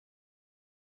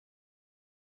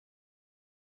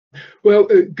Well,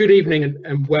 good evening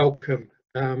and welcome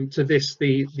to this,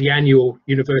 the annual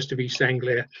University of East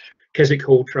Anglia Keswick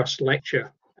Hall Trust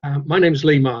Lecture. My name is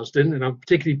Marsden, and I'm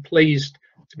particularly pleased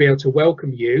to be able to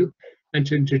welcome you and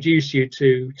to introduce you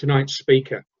to tonight's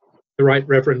speaker, the Rt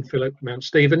Revd Philip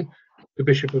Mounstephen, the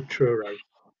Bishop of Truro.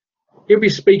 He'll be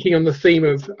speaking on the theme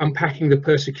of unpacking the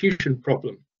persecution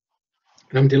problem,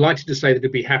 and I'm delighted to say that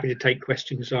he'll be happy to take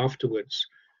questions afterwards.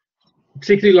 I'd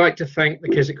particularly like to thank the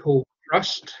Keswick Hall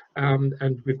Trust,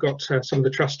 and we've got some of the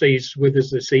trustees with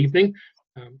us this evening.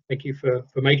 Thank you for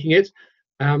making it,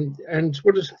 and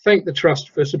want to thank the Trust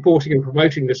for supporting and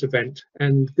promoting this event,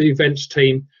 and the events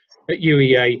team at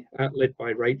UEA, led by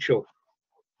Rachel.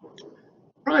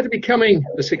 Prior to becoming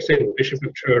the 16th Bishop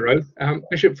of Truro,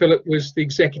 Bishop Philip was the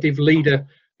executive leader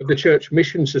of the Church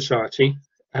Mission Society,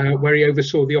 where he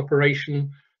oversaw the operation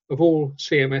of all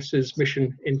CMS's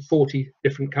mission in 40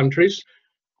 different countries,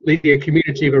 leading a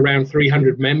community of around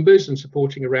 300 members and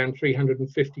supporting around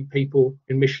 350 people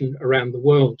in mission around the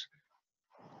world.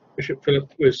 Bishop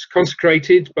Philip was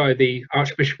consecrated by the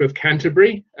Archbishop of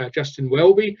Canterbury, Justin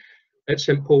Welby, at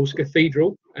St Paul's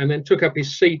Cathedral, and then took up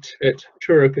his seat at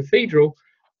Truro Cathedral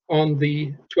on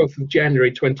the 12th of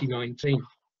January 2019.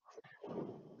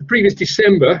 The previous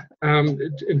December,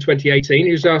 in 2018,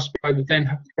 he was asked by the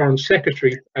then Foreign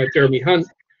Secretary, Jeremy Hunt,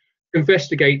 to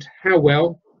investigate how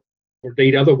well, or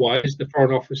indeed otherwise, the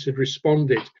Foreign Office had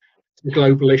responded to the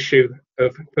global issue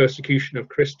of persecution of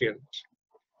Christians.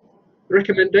 The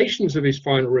recommendations of his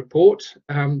final report,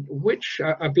 which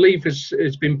I believe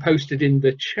has been posted in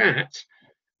the chat,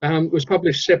 was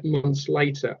published 7 months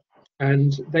later,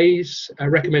 and these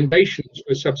recommendations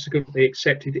were subsequently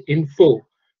accepted in full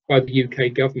by the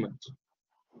UK government.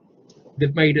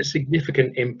 They've made a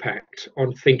significant impact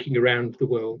on thinking around the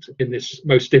world in this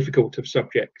most difficult of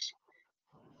subjects.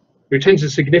 He retains a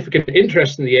significant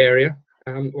interest in the area,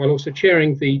 while also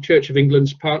chairing the Church of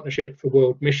England's Partnership for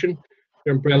World Mission,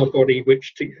 the umbrella body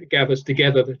which gathers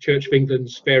together the Church of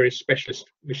England's various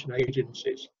specialist mission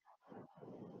agencies.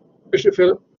 Bishop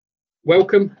Philip,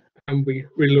 welcome, and we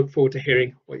really look forward to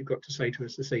hearing what you've got to say to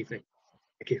us this evening.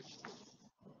 Thank you.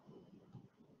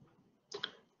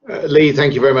 Lee,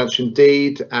 thank you very much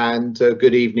indeed, and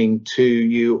good evening to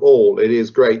you all. It is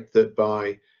great that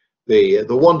by the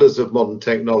wonders of modern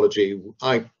technology,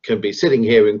 I can be sitting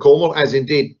here in Cornwall, as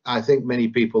indeed I think many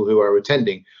people who are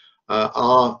attending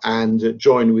are, and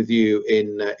join with you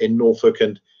in Norfolk,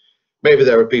 and maybe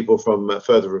there are people from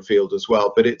further afield as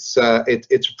well. But it's a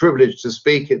privilege to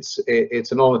speak.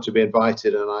 It's an honour to be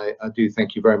invited, and I do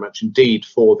thank you very much indeed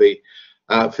for the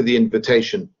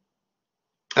invitation.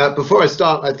 Before I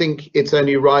start, I think it's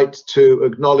only right to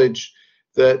acknowledge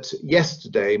that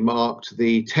yesterday marked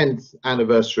the 10th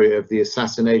anniversary of the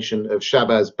assassination of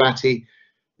Shahbaz Bhatti,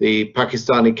 the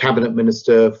Pakistani cabinet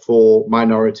minister for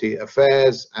minority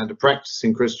affairs and a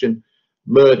practicing Christian,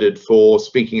 murdered for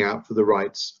speaking out for the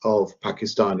rights of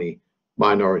Pakistani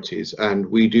minorities. And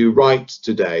we do right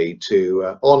today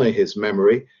to honour his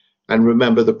memory and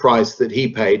remember the price that he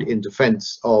paid in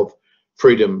defence of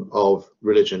freedom of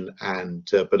religion and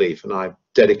belief. And I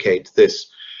dedicate this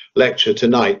lecture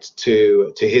tonight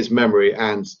to his memory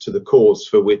and to the cause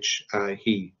for which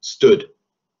he stood.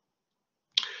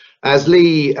 As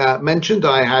Lee mentioned,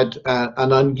 I had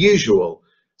an unusual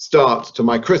start to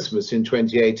my Christmas in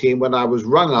 2018 when I was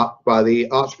rung up by the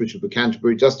Archbishop of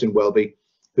Canterbury, Justin Welby,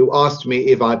 who asked me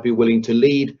if I'd be willing to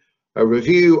lead a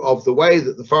review of the way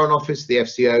that the Foreign Office, the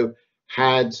FCO,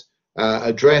 had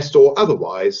addressed or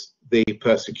otherwise the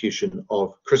persecution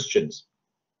of Christians.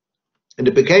 And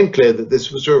it became clear that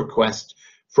this was a request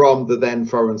from the then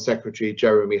Foreign Secretary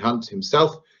Jeremy Hunt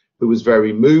himself, who was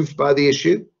very moved by the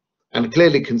issue and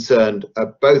clearly concerned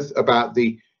both about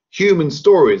the human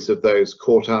stories of those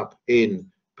caught up in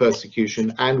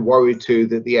persecution and worried too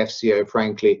that the FCO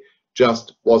frankly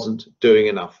just wasn't doing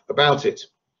enough about it.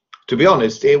 To be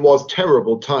honest, it was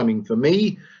terrible timing for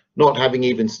me, not having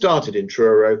even started in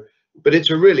Truro, but it's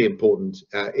a really important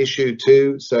issue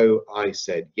too, so I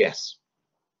said yes.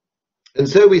 And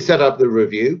so we set up the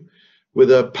review with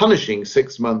a punishing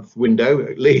 6-month window.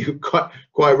 Lee quite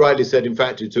rightly said, in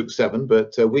fact, it took 7,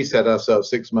 but we set ourselves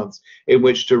 6 months in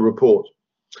which to report.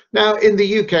 Now, in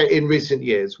the UK in recent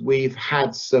years, we've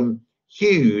had some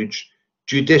huge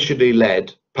judicially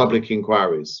led public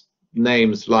inquiries.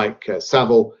 Names like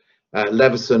Saville,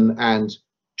 Leveson and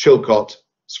Chilcot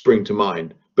spring to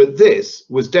mind. But this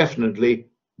was definitely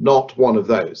not one of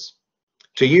those.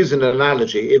 To use an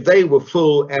analogy, if they were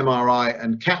full MRI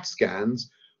and CAT scans,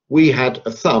 we had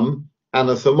a thumb and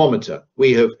a thermometer.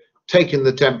 We have taken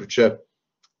the temperature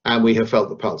and we have felt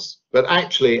the pulse. But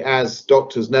actually, as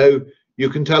doctors know, You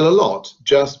can tell a lot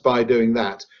just by doing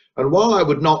that. And while I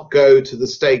would not go to the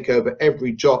stake over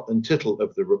every jot and tittle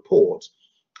of the report,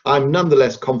 I'm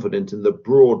nonetheless confident in the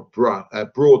broad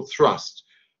thrust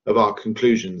of our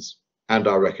conclusions and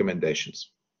our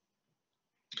recommendations.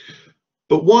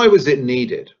 But why was it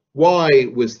needed? Why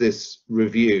was this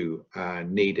review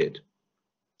needed?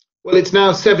 Well, it's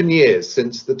now 7 years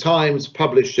since the Times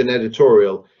published an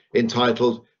editorial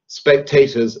entitled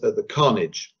 "Spectators at the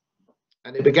Carnage,"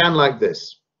 and it began like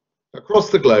this. Across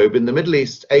the globe, in the Middle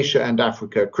East, Asia and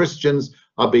Africa, Christians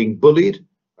are being bullied,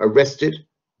 arrested,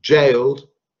 jailed,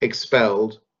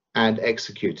 expelled and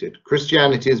executed.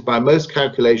 Christianity is by most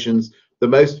calculations the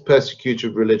most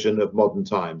persecuted religion of modern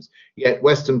times, yet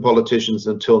Western politicians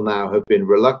until now have been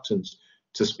reluctant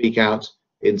to speak out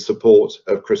in support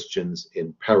of Christians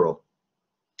in peril.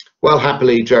 Well,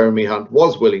 happily, Jeremy Hunt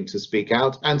was willing to speak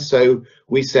out, and so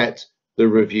we set the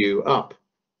review up.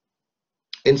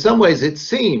 In some ways, it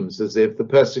seems as if the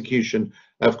persecution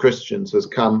of Christians has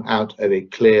come out of a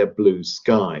clear blue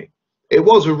sky. It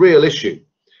was a real issue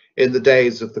in the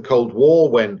days of the Cold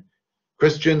War, when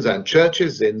Christians and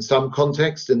churches in some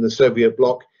context in the Soviet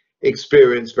bloc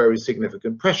experienced very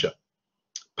significant pressure.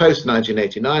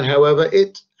 Post-1989, however,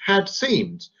 it had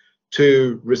seemed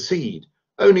to recede,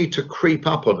 only to creep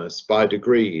up on us by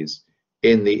degrees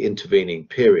in the intervening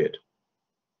period.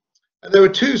 And there are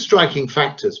two striking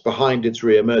factors behind its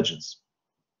re-emergence.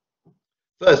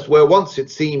 First, where once it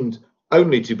seemed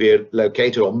only to be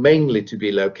located, or mainly to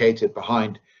be located,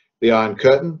 behind the Iron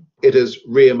Curtain, it has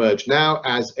re-emerged now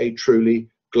as a truly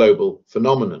global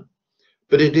phenomenon.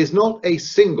 But it is not a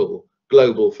single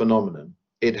global phenomenon.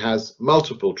 It has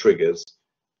multiple triggers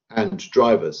and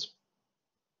drivers.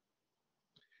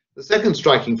 The second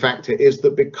striking factor is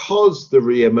that because the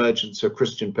re-emergence of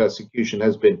Christian persecution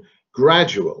has been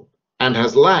gradual and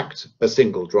has lacked a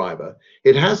single driver,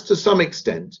 it has to some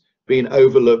extent been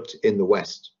overlooked in the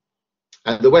West.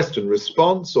 And the Western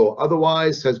response, or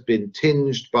otherwise, has been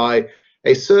tinged by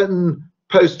a certain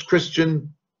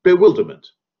post-Christian bewilderment,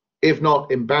 if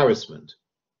not embarrassment,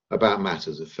 about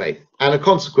matters of faith, and a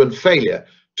consequent failure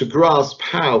to grasp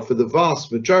how, for the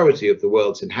vast majority of the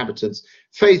world's inhabitants,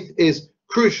 faith is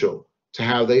crucial to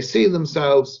how they see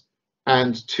themselves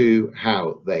and to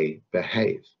how they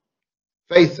behave.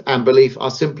 Faith and belief are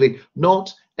simply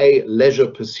not a leisure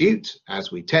pursuit,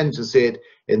 as we tend to see it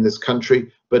in this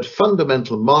country, but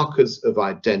fundamental markers of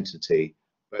identity,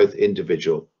 both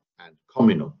individual and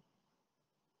communal.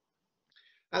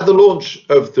 At the launch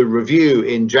of the review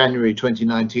in January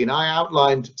 2019, I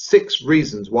outlined 6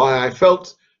 reasons why I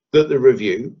felt that the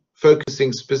review,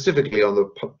 focusing specifically on the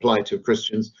plight of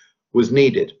Christians, was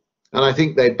needed, and I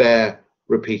think they bear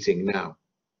repeating now.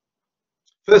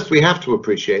 First, we have to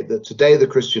appreciate that today the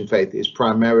Christian faith is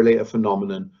primarily a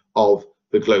phenomenon of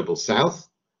the global South,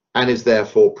 and is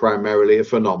therefore primarily a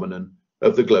phenomenon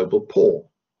of the global poor.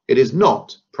 It is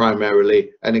not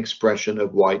primarily an expression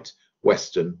of white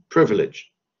Western privilege.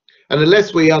 And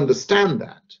unless we understand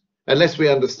that,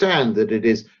 it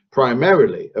is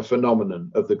primarily a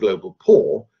phenomenon of the global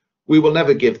poor, we will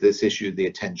never give this issue the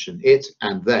attention it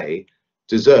and they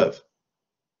deserve.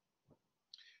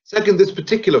 Second, this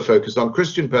particular focus on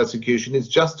Christian persecution is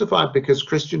justified because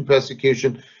Christian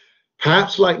persecution,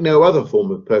 perhaps like no other form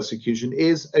of persecution,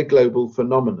 is a global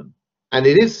phenomenon. And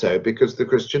it is so because the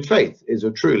Christian faith is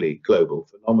a truly global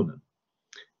phenomenon.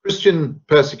 Christian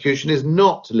persecution is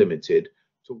not limited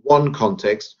to one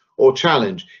context or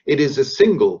challenge. It is a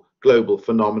single global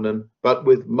phenomenon, but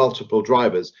with multiple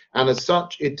drivers, and as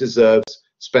such, it deserves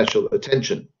special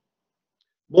attention.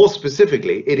 More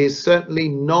specifically, it is certainly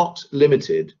not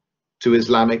limited to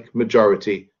Islamic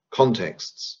majority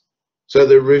contexts. So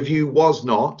the review was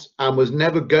not, and was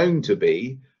never going to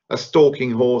be, a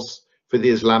stalking horse for the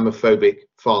Islamophobic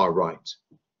far right.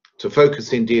 To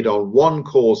focus indeed on one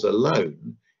cause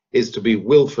alone is to be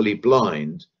willfully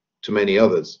blind to many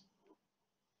others.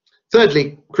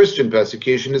 Thirdly, Christian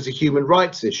persecution is a human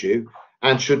rights issue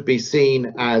and should be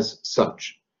seen as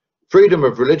such. Freedom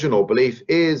of religion or belief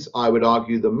is, I would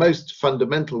argue, the most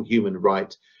fundamental human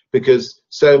right because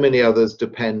so many others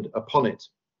depend upon it.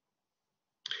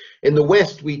 In the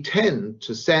West, we tend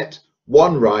to set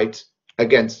one right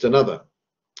against another.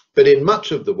 But in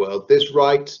much of the world, this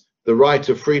right, the right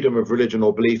of freedom of religion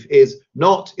or belief, is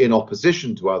not in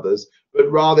opposition to others,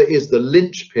 but rather is the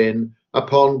linchpin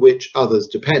upon which others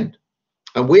depend.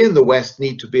 And we in the West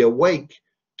need to be awake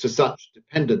to such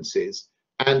dependencies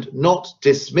and not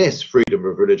dismiss freedom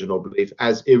of religion or belief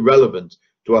as irrelevant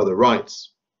to other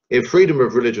rights. If freedom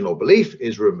of religion or belief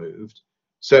is removed,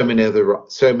 so many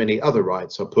other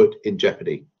rights are put in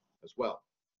jeopardy as well.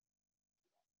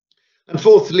 And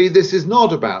fourthly, this is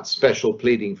not about special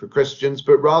pleading for Christians,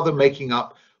 but rather making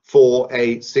up for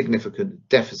a significant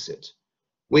deficit.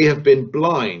 We have been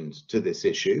blind to this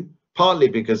issue, partly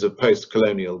because of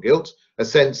post-colonial guilt, a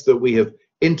sense that we have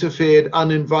interfered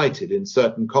uninvited in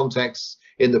certain contexts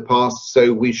in the past,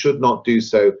 so we should not do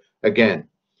so again.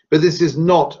 But this is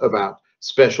not about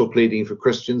special pleading for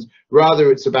Christians.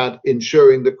 Rather, it's about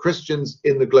ensuring that Christians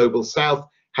in the global south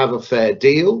have a fair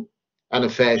deal and a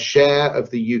fair share of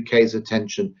the UK's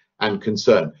attention and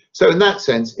concern. So in that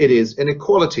sense, it is an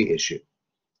equality issue.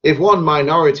 If one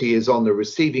minority is on the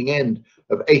receiving end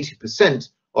of 80%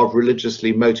 of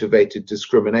religiously motivated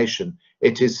discrimination,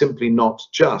 it is simply not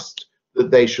just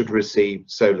that they should receive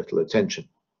so little attention.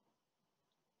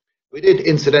 We did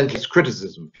incidentally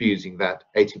criticism for using that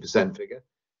 80% figure.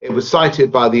 It was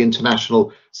cited by the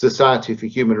International Society for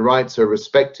Human Rights, a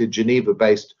respected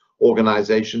Geneva-based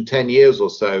organization 10 years or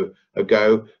so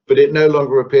ago, but it no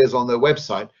longer appears on their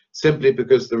website simply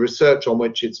because the research on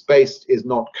which it's based is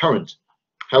not current.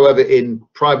 However, in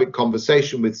private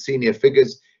conversation with senior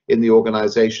figures in the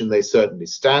organization, they certainly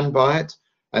stand by it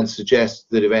and suggest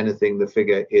that if anything, the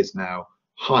figure is now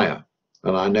higher.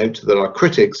 And I note that our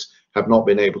critics have not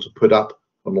been able to put up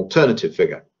an alternative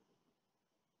figure.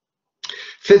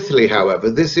 Fifthly, however,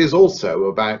 this is also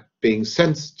about being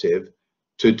sensitive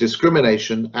to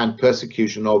discrimination and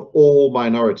persecution of all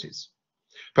minorities.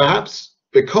 Perhaps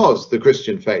because the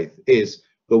Christian faith is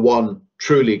the one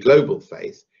truly global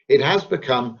faith, it has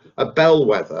become a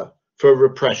bellwether for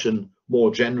repression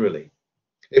more generally.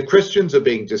 If Christians are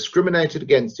being discriminated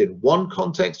against in one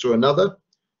context or another,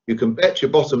 you can bet your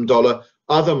bottom dollar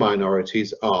other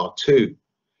minorities are too.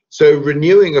 So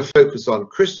renewing a focus on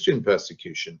Christian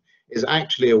persecution is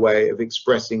actually a way of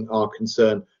expressing our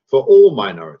concern for all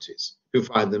minorities who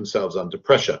find themselves under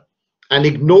pressure. And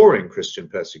ignoring Christian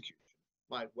persecution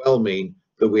might well mean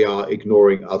that we are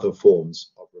ignoring other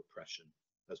forms of repression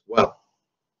as well.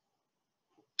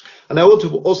 And I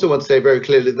also want to say very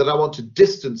clearly that I want to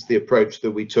distance the approach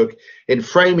that we took in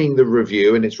framing the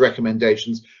review and its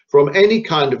recommendations from any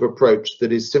kind of approach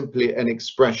that is simply an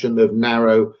expression of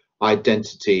narrow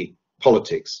identity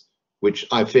politics, which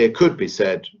I fear could be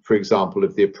said, for example,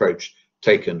 of the approach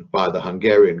taken by the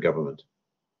Hungarian government.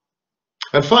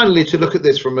 And finally, to look at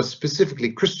this from a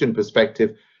specifically Christian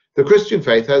perspective, the Christian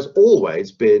faith has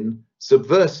always been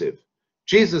subversive.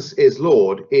 Jesus is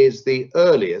Lord is the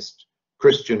earliest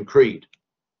Christian creed.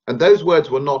 And those words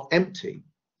were not empty,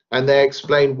 and they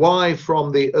explain why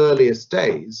from the earliest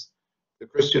days the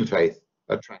Christian faith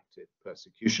attracted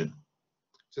persecution.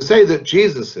 To say that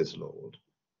Jesus is Lord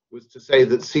was to say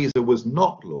that Caesar was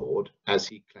not Lord as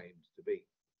he claimed to be.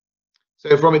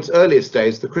 So from its earliest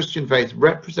days, the Christian faith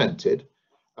represented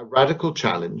a radical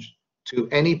challenge to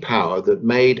any power that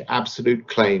made absolute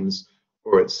claims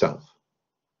for itself.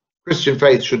 Christian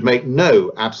faith should make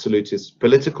no absolutist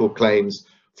political claims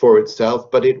for itself,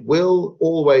 but it will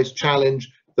always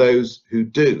challenge those who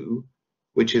do,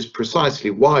 which is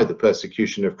precisely why the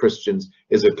persecution of Christians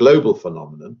is a global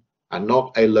phenomenon and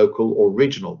not a local or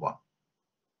regional one.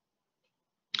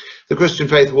 The Christian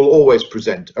faith will always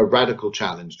present a radical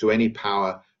challenge to any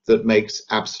power that makes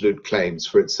absolute claims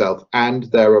for itself, and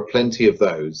there are plenty of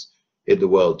those in the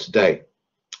world today.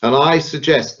 And I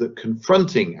suggest that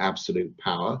confronting absolute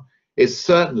power is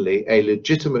certainly a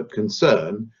legitimate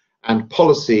concern and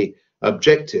policy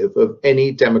objective of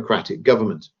any democratic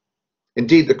government.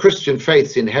 Indeed, the Christian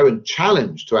faith's inherent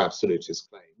challenge to absolutist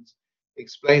claims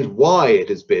explains why it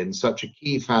has been such a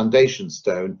key foundation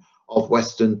stone of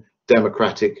Western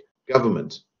democratic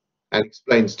government, and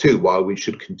explains too why we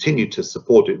should continue to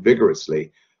support it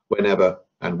vigorously whenever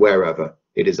and wherever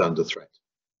it is under threat.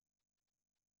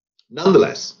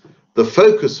 Nonetheless, the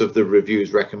focus of the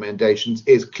review's recommendations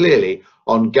is clearly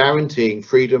on guaranteeing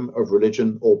freedom of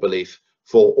religion or belief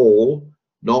for all,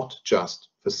 not just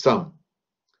for some.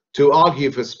 To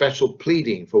argue for special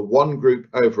pleading for one group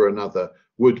over another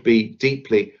would be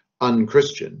deeply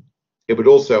un-Christian. It would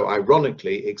also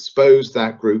ironically expose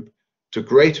that group to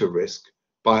greater risk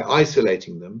by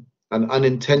isolating them and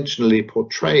unintentionally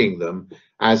portraying them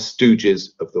as stooges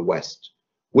of the West.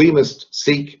 We must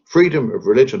seek freedom of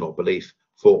religion or belief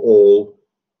for all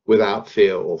without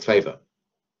fear or favour.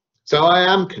 So I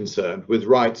am concerned with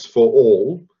rights for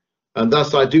all, and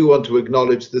thus I do want to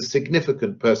acknowledge the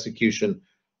significant persecution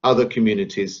other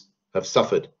communities have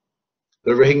suffered.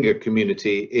 The Rohingya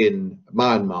community in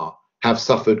Myanmar have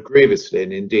suffered grievously,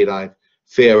 and indeed I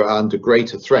fear are under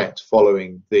greater threat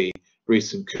following the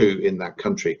recent coup in that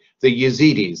country. The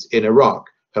Yazidis in Iraq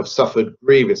have suffered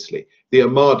grievously. The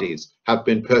Ahmadis have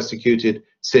been persecuted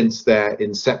since their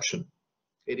inception.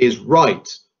 It is right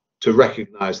to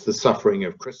recognize the suffering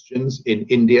of Christians in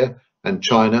India and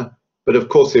China, but of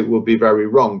course it will be very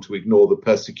wrong to ignore the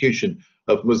persecution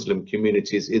of Muslim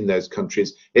communities in those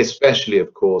countries, especially,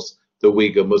 of course, the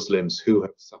Uyghur Muslims who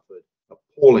have suffered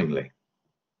appallingly.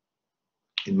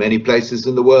 In many places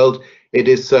in the world, it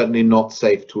is certainly not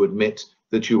safe to admit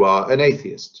that you are an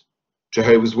atheist.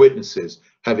 Jehovah's Witnesses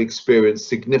have experienced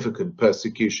significant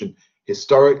persecution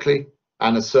historically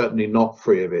and are certainly not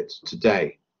free of it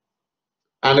today.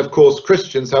 And of course,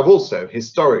 Christians have also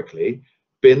historically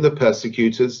been the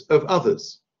persecutors of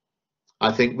others.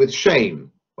 I think with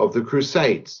shame of the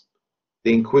Crusades,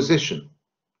 the Inquisition,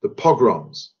 the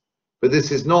pogroms. But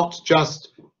this is not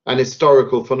just an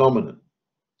historical phenomenon.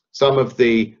 Some of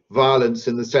the violence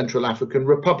in the Central African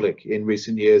Republic in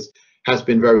recent years has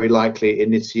been very likely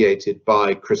initiated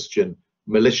by Christian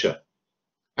militia,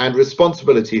 and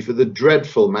responsibility for the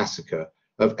dreadful massacre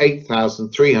of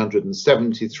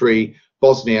 8,373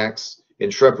 Bosniaks in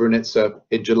Srebrenica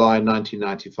in July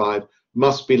 1995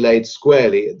 must be laid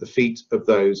squarely at the feet of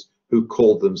those who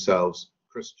called themselves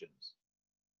Christians.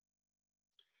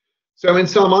 So in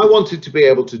sum, I wanted to be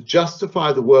able to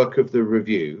justify the work of the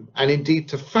review, and indeed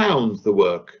to found the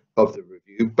work of the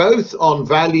review, both on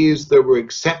values that were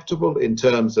acceptable in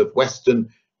terms of Western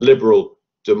liberal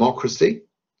democracy,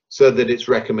 so that its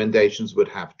recommendations would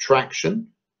have traction,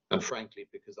 and frankly,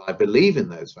 because I believe in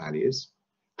those values,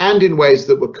 and in ways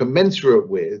that were commensurate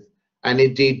with, and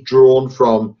indeed drawn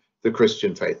from, the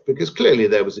Christian faith, because clearly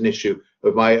there was an issue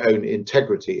of my own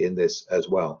integrity in this as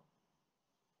well.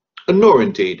 And nor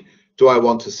indeed do I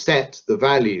want to set the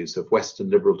values of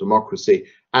Western liberal democracy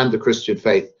and the Christian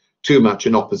faith too much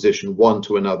in opposition one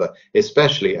to another,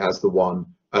 especially as the one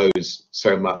owes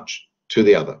so much to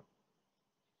the other.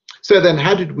 So then,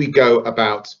 how did we go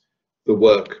about the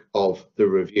work of the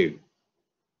review?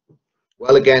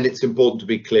 Well, again, it's important to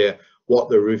be clear what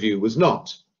the review was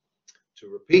not. To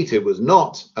repeat, it was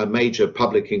not a major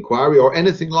public inquiry or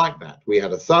anything like that. We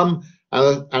had a thumb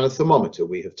and a thermometer.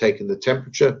 We have taken the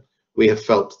temperature, we have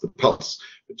felt the pulse.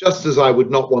 But just as I would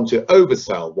not want to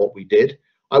oversell what we did,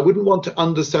 I wouldn't want to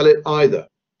undersell it either.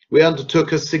 We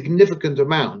undertook a significant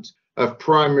amount of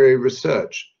primary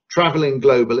research, traveling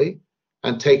globally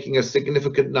and taking a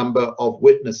significant number of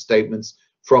witness statements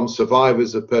from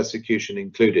survivors of persecution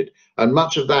included. And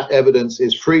much of that evidence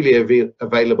is freely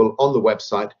available on the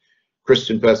website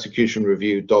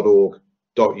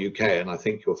christianpersecutionreview.org.uk, and I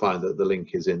think you'll find that the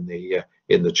link is in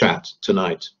the chat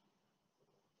tonight.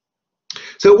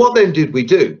 So what then did we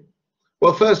do?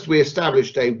 Well, first we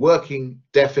established a working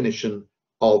definition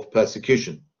of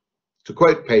persecution. To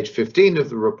quote page 15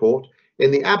 of the report, in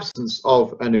the absence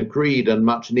of an agreed and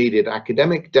much needed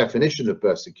academic definition of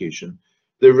persecution,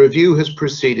 the review has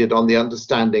proceeded on the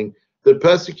understanding that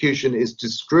persecution is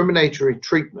discriminatory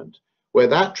treatment where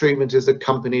that treatment is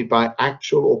accompanied by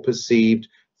actual or perceived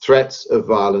threats of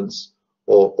violence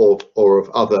or of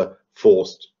other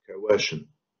forced coercion.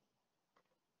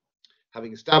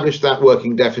 Having established that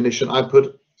working definition, I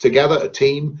put together a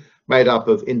team made up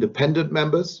of independent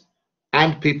members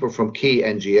and people from key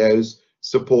NGOs,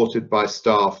 supported by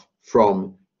staff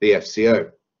from the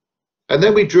FCO. And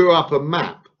then we drew up a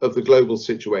map of the global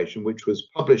situation, which was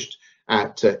published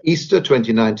at Easter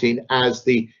 2019 as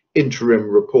the interim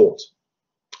report.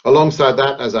 Alongside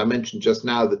that, as I mentioned just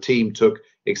now, the team took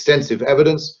extensive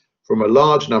evidence from a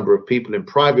large number of people in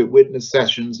private witness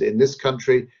sessions in this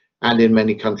country and in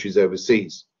many countries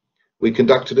overseas. We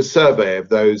conducted a survey of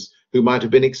those who might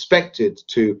have been expected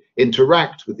to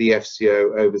interact with the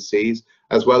FCO overseas,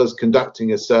 as well as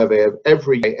conducting a survey of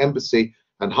every embassy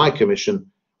and high commission,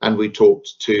 and we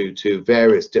talked to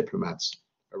various diplomats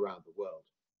around the world.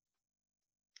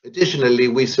 Additionally,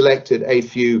 we selected a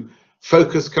few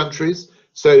focus countries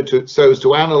so as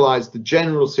to analyze the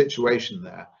general situation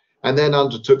there, and then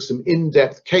undertook some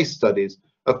in-depth case studies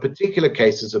of particular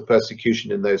cases of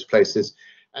persecution in those places,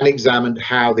 and examined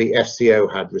how the FCO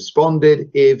had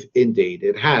responded, if indeed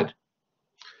it had.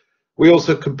 We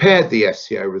also compared the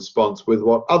FCO response with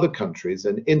what other countries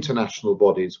and international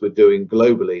bodies were doing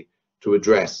globally to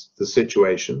address the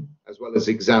situation, as well as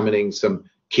examining some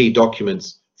key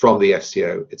documents from the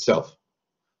FCO itself.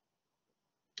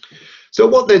 So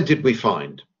what then did we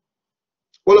find?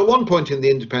 Well, at one point in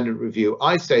the independent review,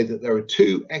 I say that there are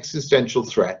two existential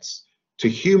threats to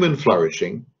human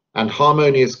flourishing and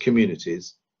harmonious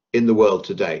communities in the world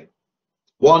today.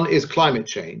 One is climate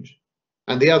change,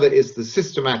 and the other is the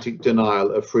systematic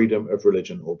denial of freedom of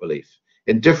religion or belief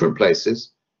in different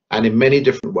places and in many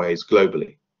different ways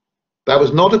globally. That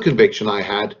was not a conviction I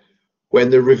had when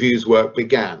the review's work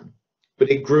began, but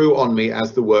it grew on me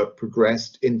as the work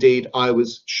progressed. Indeed, I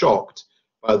was shocked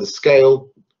by the scale,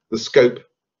 the scope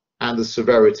and the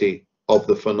severity of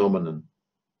the phenomenon.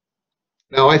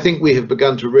 Now, I think we have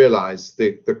begun to realize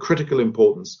the critical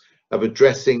importance of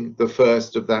addressing the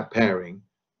first of that pairing,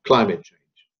 climate change.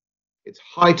 It's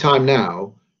high time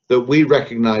now that we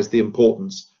recognize the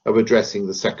importance of addressing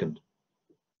the second.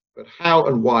 But how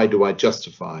and why do I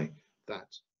justify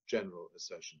that general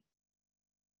assertion?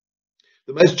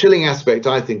 The most chilling aspect,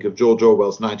 I think, of George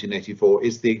Orwell's 1984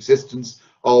 is the existence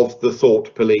of the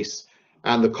thought police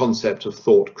and the concept of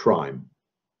thought crime.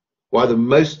 Why the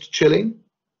most chilling?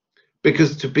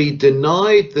 Because to be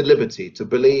denied the liberty to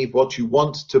believe what you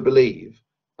want to believe,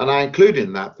 and I include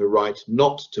in that the right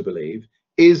not to believe,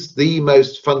 is the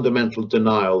most fundamental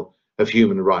denial of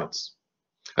human rights.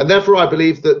 And therefore I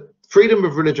believe that freedom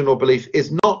of religion or belief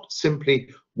is not simply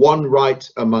one right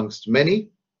amongst many,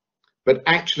 but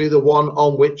actually the one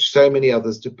on which so many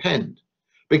others depend.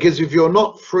 Because if you're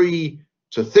not free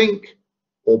to think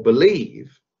or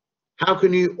believe, how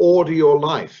can you order your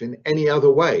life in any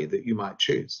other way that you might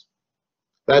choose?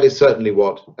 That is certainly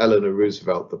what Eleanor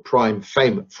Roosevelt, the prime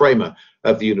framer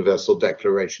of the Universal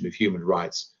Declaration of Human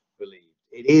Rights, believed.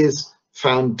 It is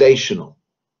foundational.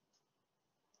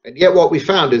 And yet what we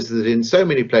found is that in so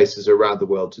many places around the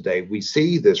world today, we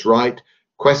see this right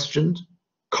questioned,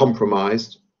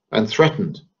 compromised, and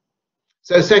threatened.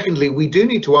 So secondly, we do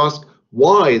need to ask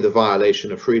why the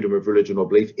violation of freedom of religion or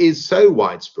belief is so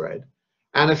widespread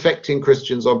and affecting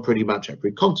Christians on pretty much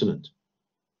every continent.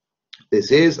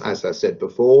 This is, as I said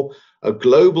before, a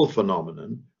global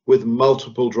phenomenon with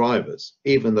multiple drivers,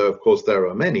 even though, of course, there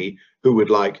are many who would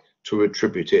like to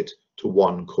attribute it to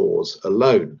one cause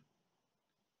alone.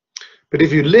 But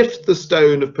if you lift the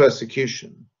stone of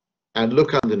persecution and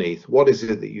look underneath, what is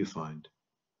it that you find?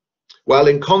 Well,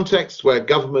 in contexts where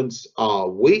governments are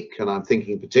weak, and I'm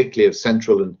thinking particularly of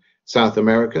Central and South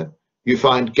America, you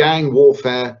find gang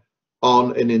warfare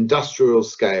on an industrial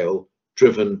scale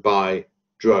driven by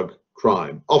drug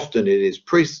crime. Often it is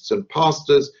priests and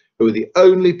pastors who are the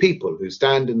only people who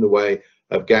stand in the way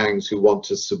of gangs who want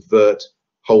to subvert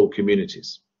whole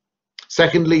communities.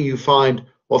 Secondly, you find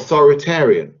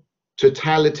authoritarian,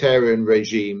 totalitarian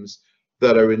regimes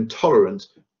that are intolerant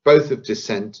both of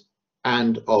dissent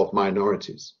and of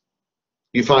minorities.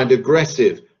 You find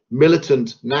aggressive,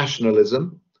 militant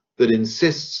nationalism that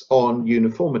insists on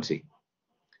uniformity.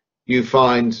 You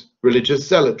find religious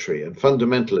zealotry and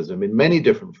fundamentalism in many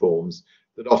different forms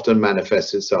that often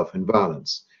manifests itself in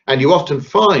violence. And you often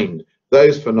find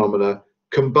those phenomena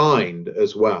combined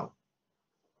as well.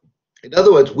 In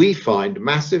other words, we find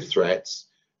massive threats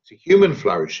to human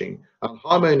flourishing and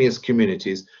harmonious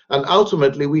communities, and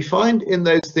ultimately we find in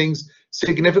those things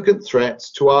significant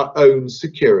threats to our own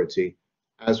security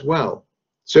as well.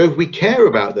 So if we care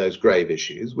about those grave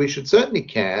issues, we should certainly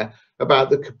care about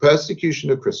the persecution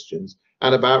of Christians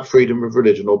and about freedom of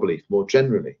religion or belief more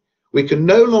generally. We can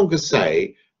no longer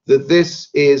say that this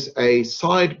is a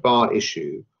sidebar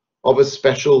issue of a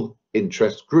special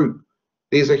interest group.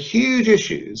 These are huge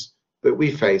issues that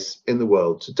we face in the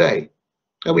world today.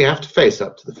 And we have to face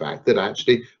up to the fact that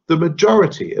actually the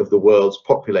majority of the world's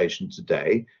population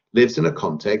today lives in a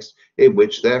context in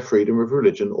which their freedom of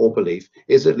religion or belief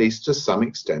is at least to some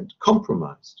extent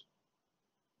compromised.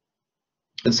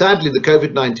 And sadly, the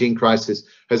COVID-19 crisis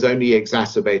has only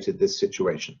exacerbated this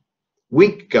situation.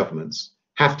 Weak governments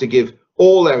have to give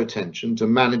all their attention to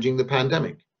managing the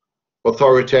pandemic.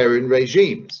 Authoritarian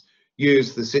regimes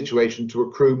use the situation to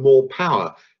accrue more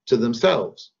power to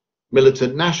themselves.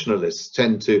 Militant nationalists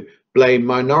tend to blame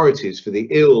minorities for the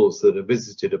ills that are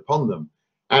visited upon them,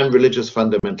 and religious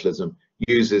fundamentalism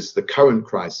uses the current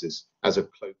crisis as a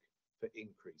cloak for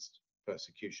increased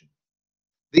persecution.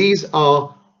 These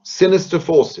are sinister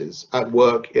forces at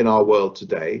work in our world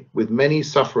today, with many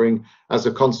suffering as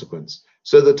a consequence.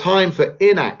 So the time for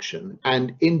inaction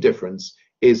and indifference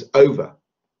is over.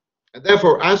 And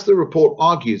therefore, as the report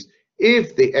argues,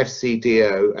 if the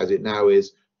FCDO, as it now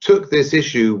is, took this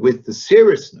issue with the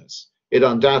seriousness it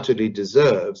undoubtedly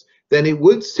deserves, then it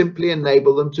would simply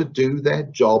enable them to do their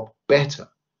job better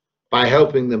by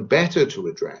helping them better to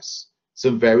address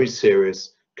some very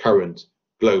serious current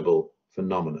global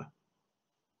phenomena.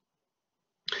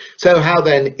 So how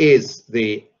then is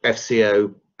the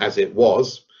FCO as it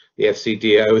was, the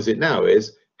FCDO as it now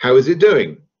is, how is it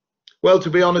doing? Well, to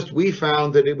be honest, we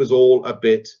found that it was all a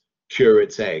bit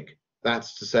curate's egg.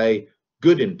 That's to say,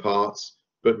 good in parts,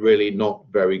 but really not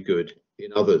very good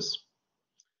in others.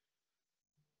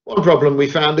 One problem we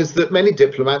found is that many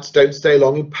diplomats don't stay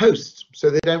long in post,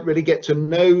 so they don't really get to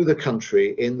know the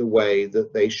country in the way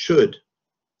that they should.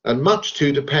 And much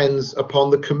too depends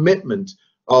upon the commitment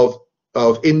of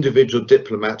individual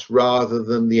diplomats rather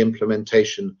than the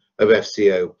implementation of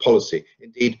FCO policy.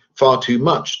 Indeed, far too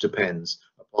much depends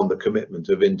upon the commitment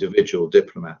of individual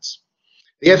diplomats.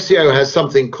 The FCO has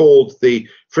something called the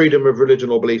Freedom of Religion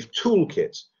or Belief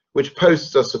Toolkit, which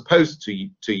posts are supposed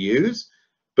to use,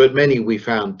 but many we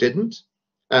found didn't,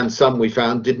 and some we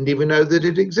found didn't even know that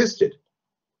it existed.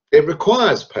 It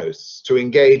requires posts to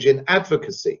engage in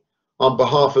advocacy on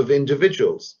behalf of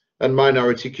individuals and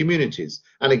minority communities,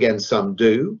 and again, some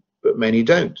do, but many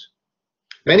don't.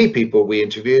 Many people we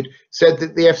interviewed said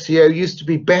that the FCO used to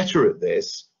be better at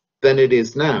this than it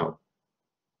is now.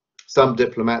 Some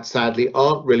diplomats, sadly,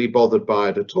 aren't really bothered by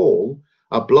it at all,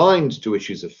 are blind to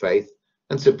issues of faith,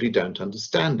 and simply don't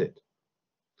understand it.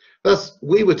 Thus,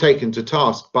 we were taken to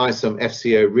task by some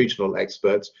FCO regional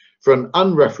experts for an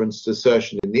unreferenced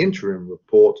assertion in the interim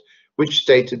report, which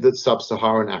stated that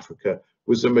sub-Saharan Africa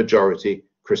was a majority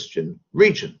Christian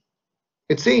region.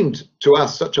 It seemed to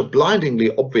us such a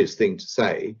blindingly obvious thing to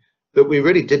say that we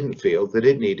really didn't feel that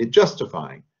it needed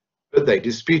justifying, but they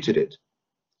disputed it.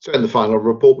 So in the final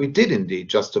report, we did indeed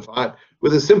justify it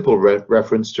with a simple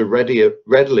reference to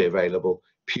readily available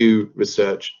Pew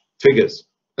Research figures.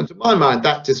 And to my mind,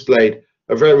 that displayed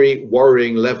a very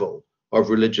worrying level of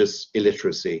religious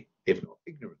illiteracy, if not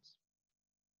ignorance.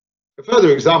 A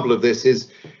further example of this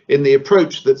is in the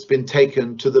approach that's been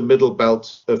taken to the middle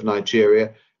belt of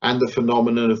Nigeria and the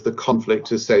phenomenon of the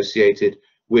conflict associated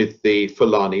with the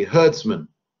Fulani herdsmen.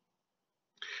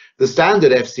 The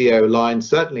standard FCO line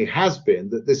certainly has been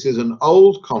that this is an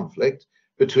old conflict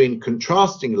between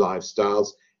contrasting lifestyles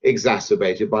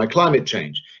exacerbated by climate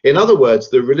change. In other words,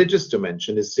 the religious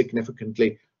dimension is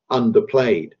significantly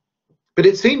underplayed. But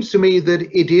it seems to me that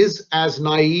it is as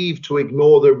naive to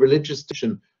ignore the religious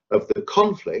dimension of the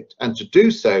conflict, and to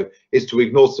do so is to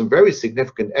ignore some very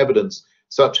significant evidence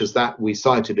such as that we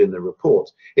cited in the report.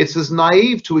 It's as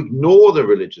naive to ignore the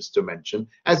religious dimension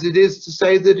as it is to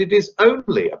say that it is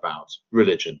only about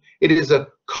religion. It is a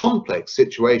complex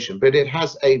situation, but it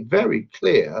has a very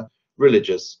clear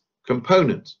religious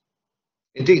component.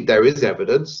 Indeed, there is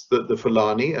evidence that the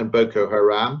Fulani and Boko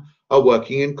Haram are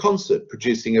working in concert,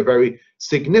 producing a very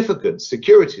significant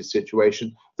security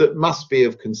situation that must be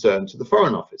of concern to the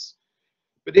Foreign Office.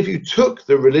 But if you took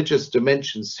the religious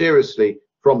dimension seriously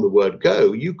from the word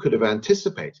go, you could have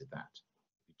anticipated that.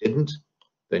 If you didn't,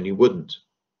 then you wouldn't.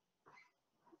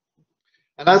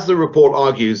 And as the report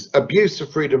argues, abuse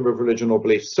of freedom of religion or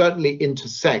belief certainly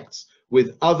intersects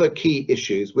with other key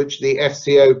issues which the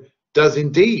FCO does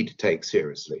indeed take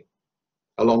seriously.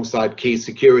 Alongside key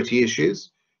security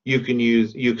issues, you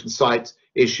can cite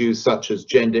issues such as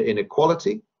gender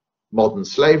inequality, modern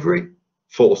slavery,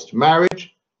 forced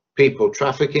marriage, people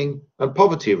trafficking, and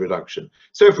poverty reduction.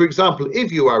 So, for example,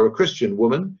 if you are a Christian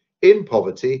woman in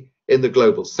poverty in the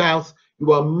global south,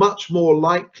 you are much more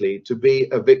likely to be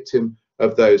a victim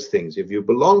of those things. If you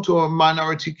belong to a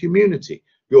minority community,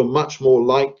 you're much more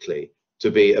likely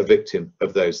to be a victim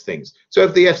of those things. So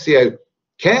if the FCO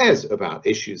cares about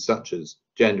issues such as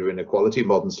gender inequality,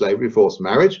 modern slavery, forced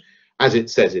marriage, as it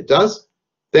says it does,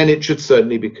 then it should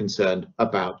certainly be concerned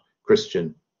about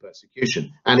Christian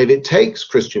persecution. And if it takes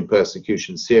Christian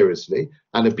persecution seriously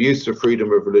and abuse of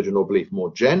freedom of religion or belief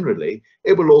more generally,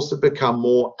 it will also become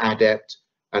more adept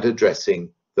at addressing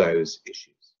those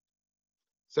issues.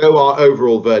 So our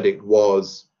overall verdict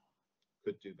was,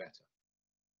 could do better.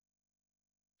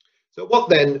 So what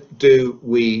then do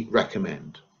we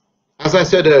recommend? As I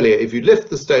said earlier, if you lift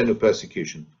the stone of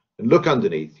persecution and look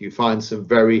underneath, you find some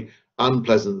very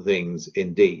unpleasant things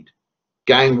indeed.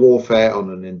 Gang warfare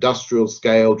on an industrial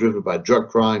scale driven by drug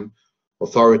crime,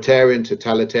 authoritarian,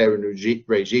 totalitarian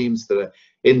regimes that are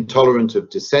intolerant of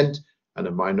dissent and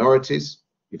of minorities.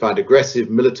 You find aggressive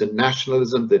militant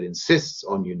nationalism that insists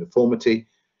on uniformity.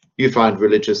 You find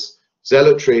religious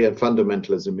zealotry and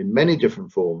fundamentalism in many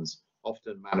different forms,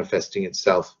 often manifesting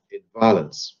itself in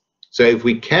violence. So if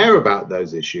we care about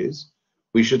those issues,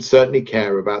 we should certainly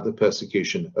care about the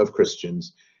persecution of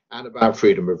Christians and about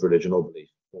freedom of religion or belief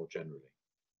more generally.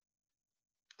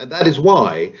 And that is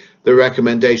why the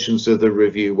recommendations of the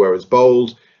review were as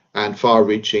bold and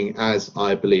far-reaching as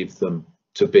I believe them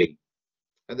to be.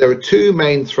 And there are two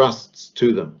main thrusts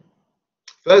to them.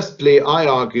 Firstly, I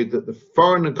argued that the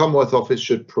Foreign and Commonwealth Office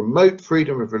should promote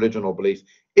freedom of religion or belief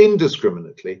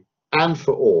indiscriminately and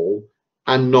for all,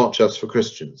 and not just for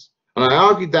Christians. And I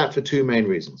argued that for two main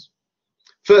reasons.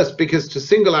 First, because to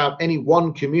single out any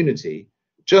one community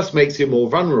just makes it more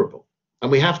vulnerable,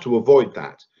 and we have to avoid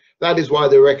that. That is why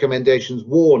the recommendations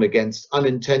warn against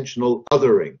unintentional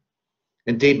othering.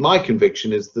 Indeed, my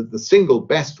conviction is that the single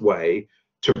best way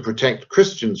to protect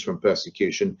Christians from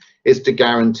persecution is to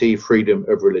guarantee freedom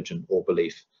of religion or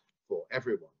belief for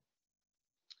everyone.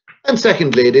 And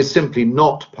secondly, it is simply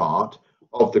not part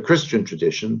of the Christian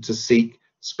tradition to seek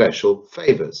special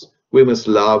favours. We must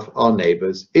love our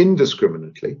neighbours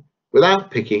indiscriminately,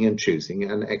 without picking and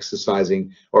choosing and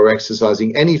exercising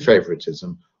any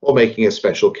favouritism or making a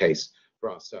special case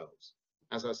for ourselves.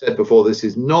 As I said before, this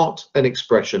is not an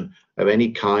expression of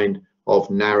any kind of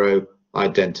narrow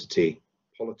identity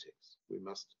politics. We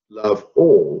must love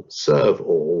all, serve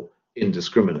all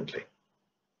indiscriminately.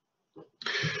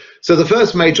 So the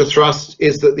first major thrust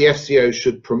is that the FCO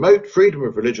should promote freedom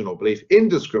of religion or belief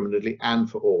indiscriminately and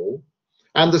for all.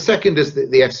 And the second is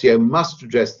that the FCO must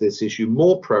address this issue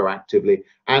more proactively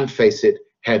and face it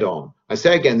head on. I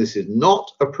say again, this is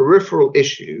not a peripheral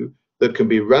issue that can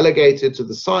be relegated to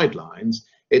the sidelines.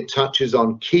 It touches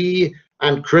on key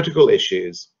and critical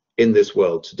issues in this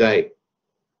world today.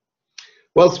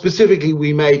 Well, specifically,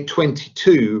 we made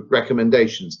 22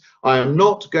 recommendations. I am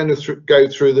not going to go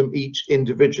through them each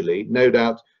individually, no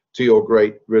doubt to your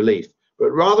great relief,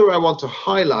 but rather I want to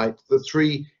highlight the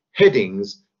 3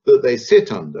 headings that they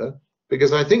sit under,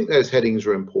 because I think those headings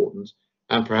are important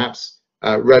and perhaps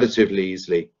relatively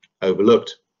easily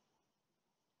overlooked.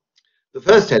 The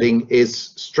first heading is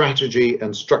strategy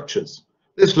and structures.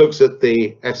 This looks at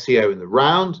the FCO in the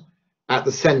round, at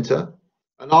the centre,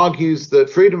 and argues that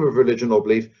freedom of religion or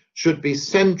belief should be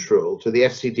central to the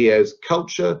FCDO's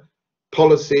culture,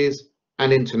 policies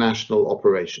and international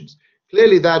operations.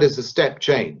 Clearly that is a step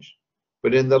change,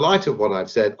 but in the light of what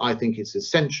I've said, I think it's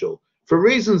essential for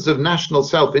reasons of national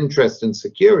self-interest and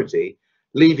security,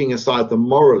 leaving aside the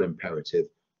moral imperative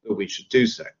that we should do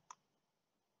so.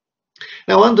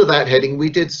 Now, under that heading, we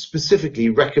did specifically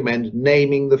recommend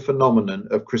naming the phenomenon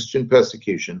of Christian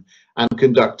persecution and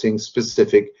conducting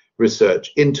specific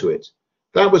research into it.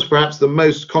 That was perhaps the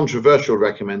most controversial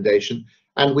recommendation,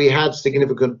 and we had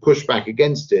significant pushback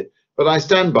against it, but I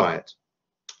stand by it.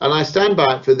 And I stand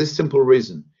by it for this simple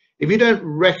reason. If you don't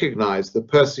recognize the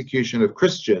persecution of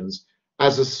Christians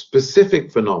as a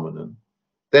specific phenomenon,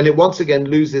 then it once again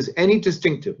loses any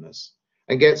distinctiveness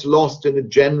and gets lost in a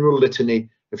general litany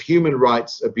of human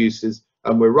rights abuses,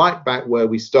 and we're right back where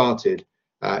we started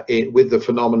with the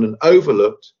phenomenon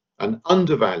overlooked and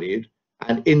undervalued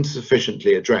and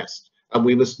insufficiently addressed. And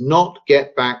we must not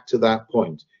get back to that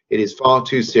point. It is far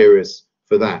too serious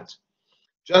for that.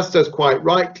 Just as quite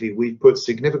rightly, we've put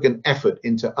significant effort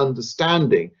into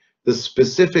understanding the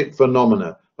specific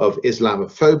phenomena of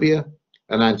Islamophobia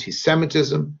and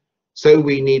anti-Semitism, so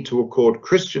we need to accord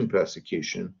Christian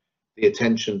persecution the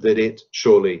attention that it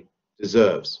surely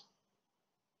deserves.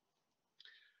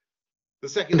 The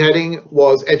second heading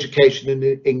was education and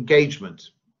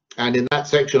engagement. And in that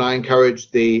section, I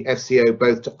encouraged the FCO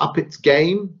both to up its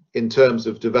game in terms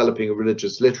of developing a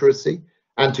religious literacy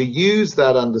and to use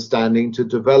that understanding to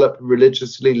develop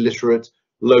religiously literate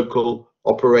local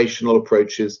operational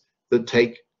approaches that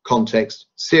take context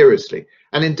seriously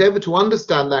and endeavour to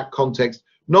understand that context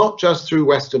not just through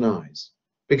Western eyes,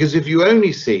 because if you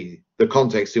only see the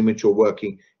context in which you're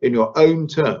working in your own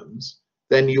terms,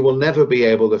 then you will never be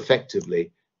able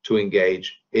effectively to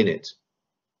engage in it.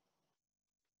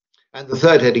 And the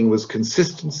third heading was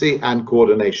consistency and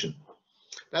coordination.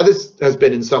 Now, this has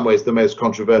been in some ways the most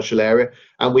controversial area,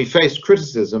 and we faced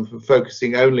criticism for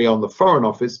focusing only on the Foreign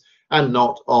Office and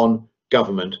not on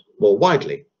government more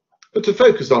widely. But to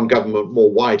focus on government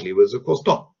more widely was, of course,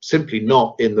 simply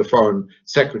not in the Foreign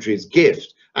Secretary's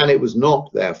gift, and it was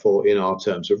not, therefore, in our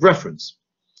terms of reference.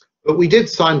 But we did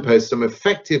signpost some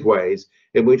effective ways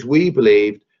in which we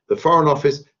believed the Foreign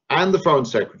Office and the Foreign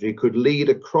Secretary could lead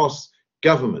across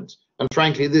government. And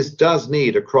frankly, this does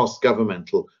need a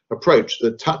cross-governmental approach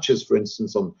that touches, for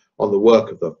instance, on the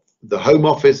work of the Home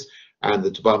Office and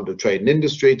the Department of Trade and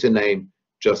Industry, to name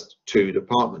just 2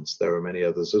 departments. There are many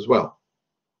others as well.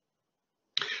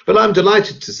 But I'm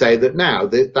delighted to say that now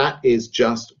that is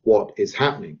just what is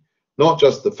happening. Not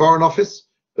just the Foreign Office,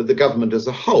 but the government as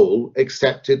a whole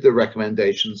accepted the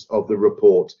recommendations of the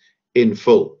report in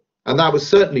full. And that was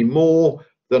certainly more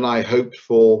than I hoped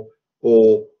for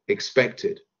or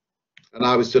expected. And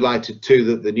I was delighted too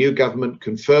that the new government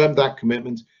confirmed that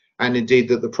commitment, and indeed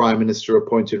that the Prime Minister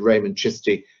appointed Raymond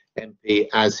Chistey MP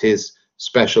as his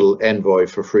special envoy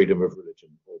for freedom of religion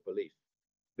or belief.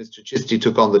 Mr. Chistey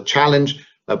took on the challenge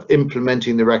of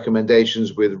implementing the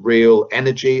recommendations with real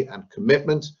energy and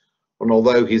commitment, and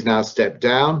although he's now stepped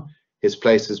down, his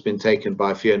place has been taken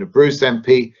by Fiona Bruce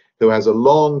MP, who has a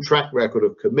long track record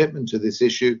of commitment to this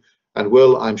issue and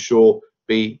will, I'm sure,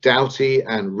 be doughty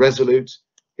and resolute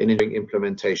in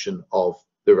implementation of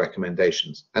the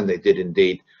recommendations. And they did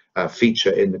indeed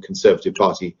feature in the Conservative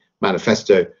Party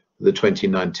manifesto for the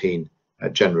 2019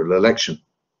 general election.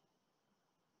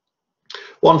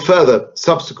 One further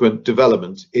subsequent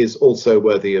development is also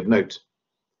worthy of note.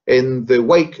 In the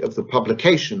wake of the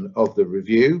publication of the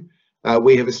review,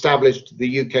 we have established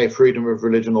the UK Freedom of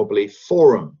Religion or Belief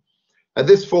Forum. And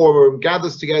this forum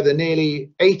gathers together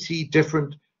nearly 80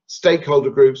 different stakeholder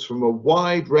groups from a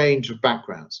wide range of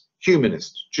backgrounds: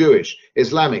 humanist, Jewish,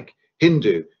 Islamic,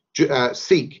 Hindu,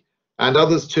 Sikh, and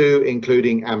others too,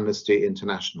 including Amnesty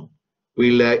International.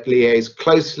 We liaise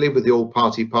closely with the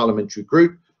all-party parliamentary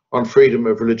group on freedom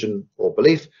of religion or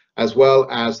belief, as well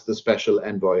as the Special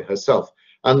Envoy herself.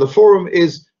 And the forum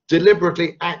is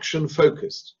deliberately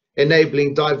action-focused,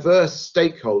 enabling diverse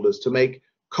stakeholders to make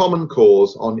common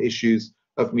cause on issues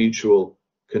of mutual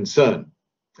concern.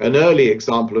 An early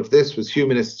example of this was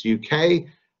Humanists UK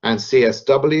and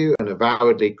CSW, an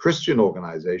avowedly Christian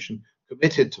organisation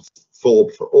committed to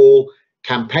FORB for All,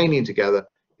 campaigning together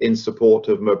in support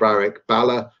of Mubarak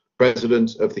Bala,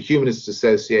 president of the Humanist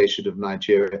Association of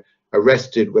Nigeria,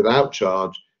 arrested without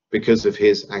charge because of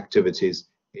his activities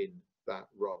in that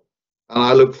role. And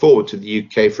I look forward to the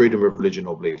UK Freedom of Religion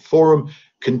or Belief Forum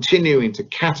continuing to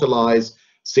catalyse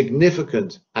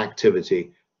significant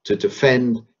activity to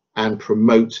defend and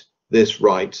promote this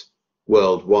right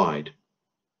worldwide.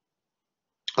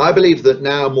 I believe that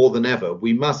now more than ever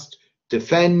we must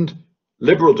defend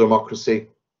liberal democracy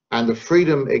and the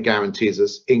freedom it guarantees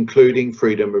us, including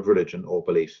freedom of religion or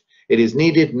belief. It is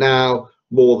needed now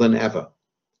more than ever.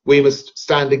 We must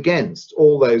stand against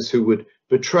all those who would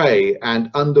betray and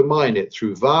undermine it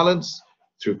through violence,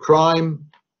 through crime,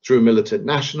 through militant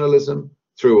nationalism,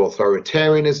 through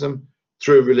authoritarianism,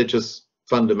 through religious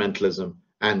fundamentalism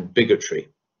and bigotry.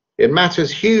 It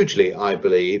matters hugely, I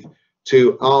believe,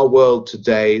 to our world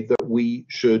today that we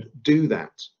should do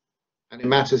that. And it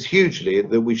matters hugely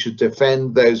that we should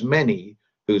defend those many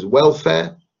whose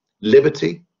welfare,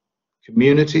 liberty,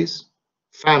 communities,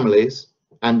 families,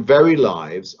 and very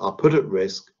lives are put at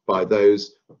risk by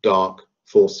those dark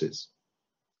forces.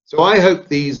 So I hope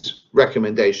these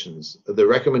recommendations, the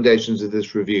recommendations of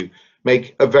this review,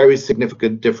 make a very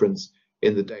significant difference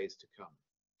in the days to come.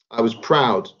 I was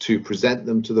proud to present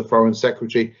them to the Foreign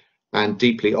Secretary and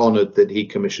deeply honoured that he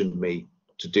commissioned me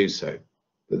to do so.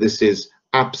 But this is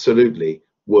absolutely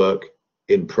work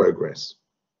in progress.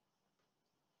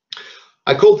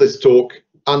 I called this talk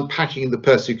Unpacking the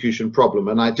Persecution Problem,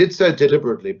 and I did so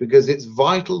deliberately because it's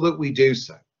vital that we do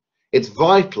so. It's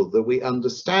vital that we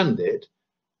understand it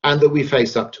and that we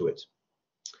face up to it.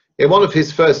 In one of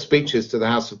his first speeches to the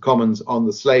House of Commons on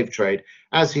the slave trade,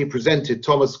 as he presented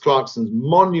Thomas Clarkson's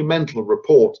monumental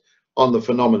report on the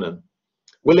phenomenon,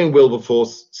 William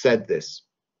Wilberforce said this: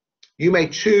 "You may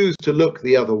choose to look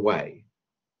the other way,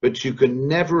 but you can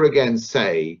never again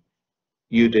say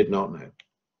you did not know."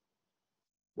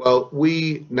 Well,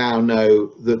 we now know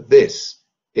that this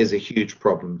is a huge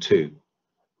problem too.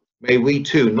 May we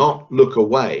too not look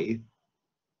away,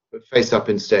 but face up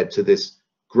instead to this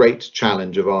great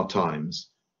challenge of our times,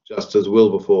 just as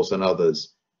Wilberforce and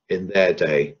others in their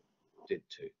day did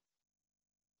too.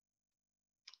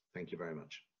 Thank you very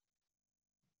much.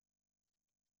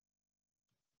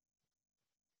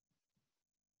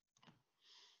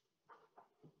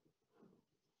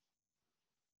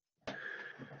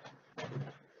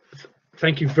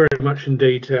 Thank you very much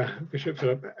indeed, Bishop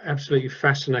Philip. Absolutely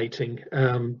fascinating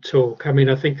talk. I mean,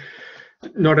 I think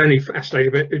not only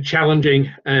fascinating, but challenging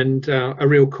and a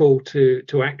real call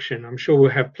to action. I'm sure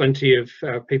we'll have plenty of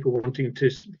people wanting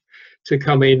to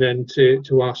come in and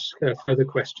to ask further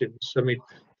questions. I mean,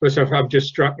 first off, I'm just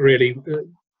struck really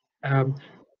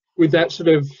with that sort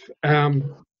of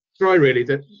try really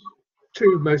that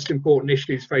two most important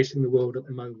issues facing the world at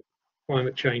the moment: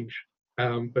 climate change,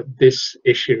 but this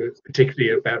issue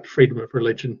particularly about freedom of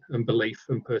religion and belief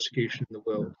and persecution in the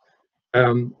world.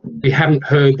 We haven't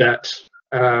heard that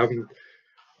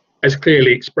as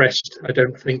clearly expressed, I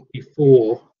don't think,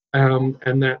 before,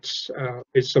 and that's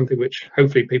is something which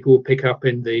hopefully people will pick up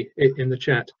in the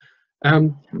chat.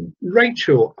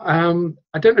 Rachel,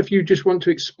 I don't know if you just want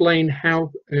to explain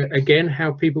how again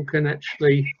how people can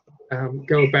actually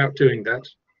go about doing that.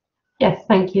 Yes,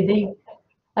 thank you, Lee.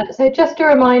 So just a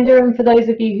reminder, and for those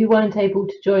of you who weren't able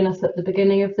to join us at the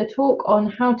beginning of the talk, on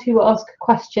how to ask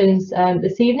questions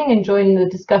this evening and join the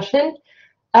discussion.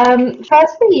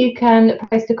 Firstly, you can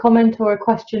post a comment or a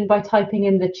question by typing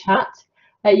in the chat.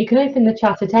 You can open the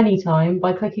chat at any time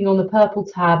by clicking on the purple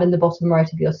tab in the bottom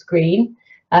right of your screen.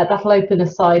 That'll open a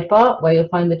sidebar where you'll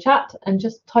find the chat, and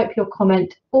just type your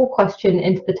comment or question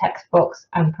into the text box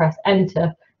and press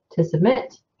enter to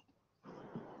submit.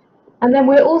 And then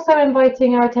we're also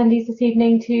inviting our attendees this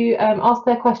evening to ask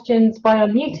their questions by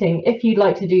unmuting, if you'd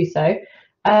like to do so.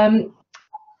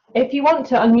 If you want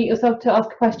to unmute yourself to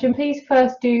ask a question, please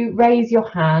first do raise your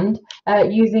hand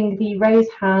using the raise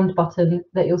hand button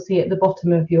that you'll see at the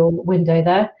bottom of your window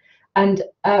there. And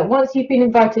once you've been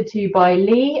invited to by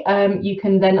Lee, you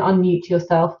can then unmute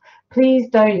yourself. Please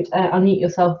don't unmute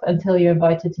yourself until you're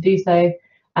invited to do so.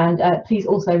 And please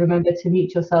also remember to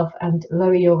mute yourself and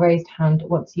lower your raised hand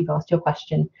once you've asked your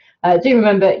question. Do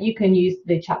remember you can use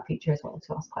the chat feature as well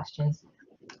to ask questions.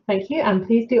 Thank you, and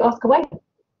please do ask away.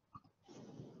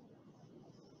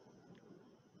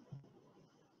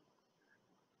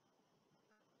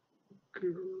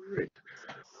 Great.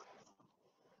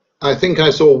 I think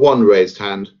I saw one raised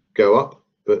hand go up,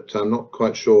 but I'm not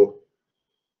quite sure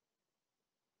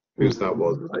whose that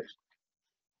was. Right.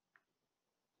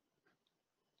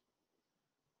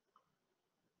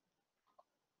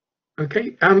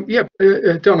 Okay. Yeah.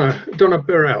 Donna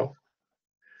Burrell,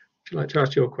 would you like to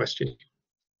ask your question?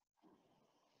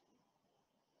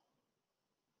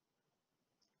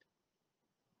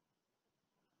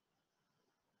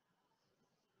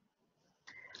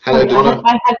 Hello, Donna.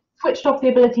 I had switched off the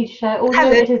ability to share audio.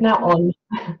 Hello. It is now on.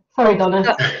 Sorry,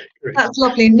 Donna. That's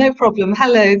lovely, no problem.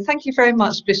 Hello, thank you very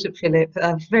much, Bishop Philip.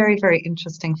 A very, very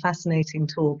interesting, fascinating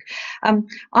talk. I'm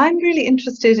really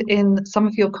interested in some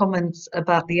of your comments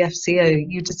about the FCO.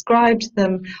 You described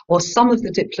them, or some of the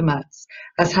diplomats,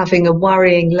 as having a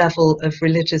worrying level of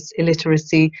religious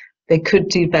illiteracy. They could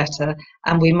do better,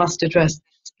 and we must address this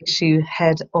issue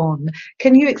head on.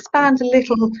 Can you expand a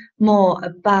little more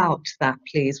about that,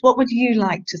 please? What would you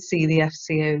like to see the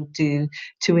FCO do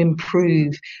to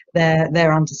improve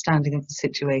their understanding of the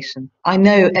situation? I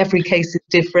know every case is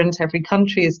different, every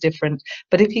country is different,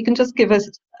 but if you can just give us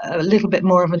a little bit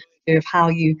more of an idea of how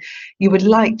you would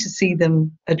like to see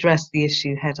them address the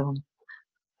issue head on.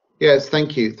 Yes,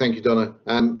 thank you, Donna,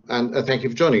 and thank you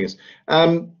for joining us.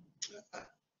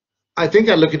 I think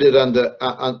I look at it under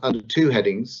two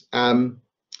headings. I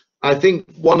think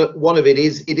one of it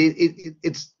is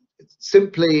it's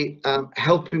simply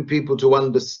helping people to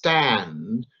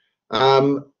understand,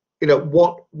 you know,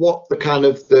 what the kind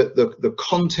of the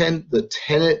content, the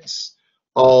tenets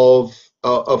of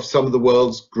some of the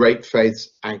world's great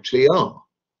faiths actually are.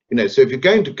 You know, so if you're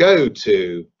going to go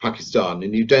to Pakistan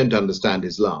and you don't understand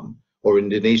Islam, or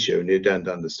Indonesia and you don't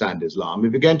understand Islam,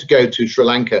 if you're going to go to Sri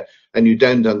Lanka and you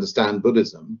don't understand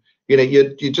Buddhism, you know,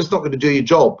 you're just not going to do your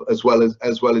job as well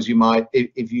as you might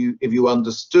if you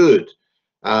understood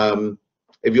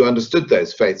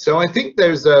those faiths. So I think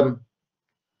there is a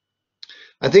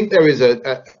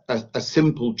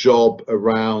simple job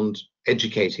around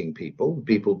educating people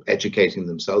educating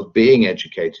themselves, being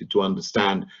educated to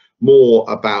understand more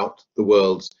about the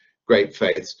world's great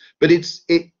faiths. But it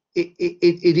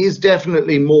is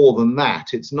definitely more than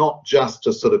that. It's not just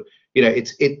a sort of, you know,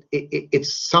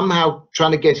 it's somehow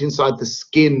trying to get inside the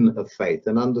skin of faith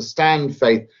and understand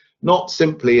faith, not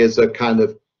simply as a kind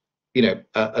of, you know,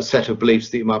 a set of beliefs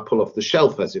that you might pull off the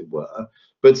shelf, as it were,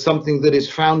 but something that is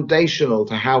foundational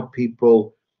to how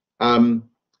people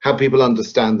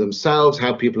understand themselves,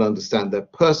 how people understand their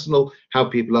personal, how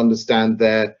people understand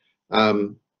their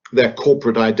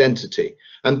corporate identity.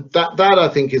 And that I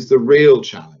think is the real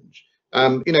challenge.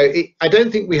 You know, I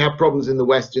don't think we have problems in the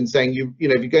West in saying, you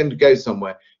know, if you're going to go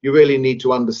somewhere, you really need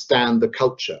to understand the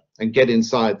culture and get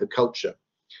inside the culture.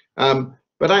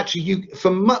 But actually, for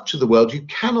much of the world, you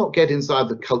cannot get inside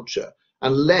the culture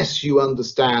unless you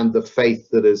understand the faith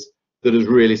that has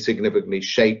really significantly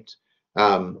shaped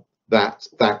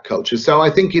that culture. So I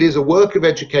think it is a work of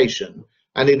education,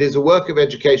 and it is a work of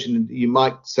education, you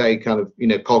might say, kind of, you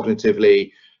know,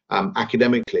 cognitively,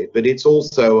 academically, but it's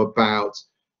also about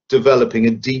developing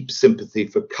a deep sympathy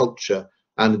for culture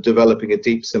and developing a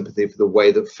deep sympathy for the way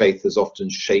that faith has often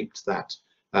shaped that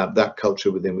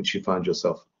culture within which you find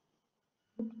yourself.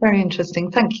 Very interesting.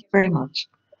 Thank you very much.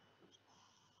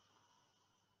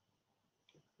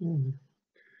 And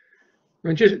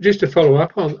just to follow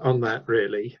up on that,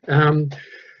 really, in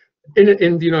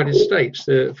the United States,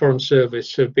 the Foreign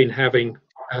Service have been having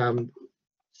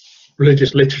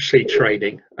religious literacy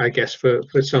training, I guess, for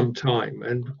some time,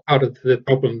 and part of the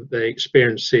problem that they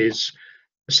experience is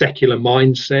a secular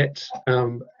mindset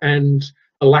and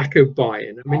a lack of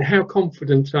buy-in. I mean, how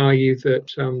confident are you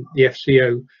that the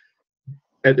FCO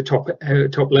at the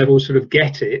top level sort of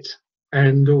get it,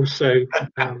 and also,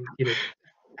 you know,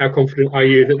 how confident are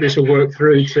you that this will work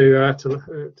through to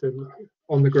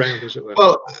on the ground, as it were?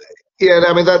 Well, yeah,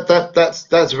 I mean that's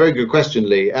a very good question,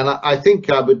 Lee, and I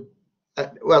think I would.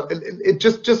 Well,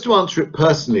 just to answer it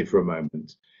personally for a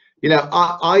moment, you know,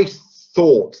 I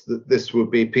thought that this would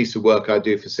be a piece of work I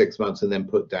do for 6 months and then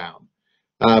put down.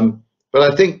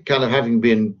 But I think, kind of having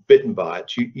been bitten by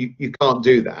it, you can't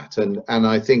do that. And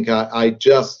I think I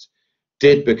just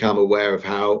did become aware of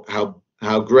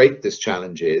how great this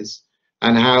challenge is,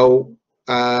 and how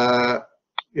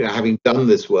you know, having done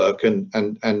this work and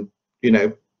you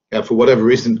know, for whatever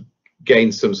reason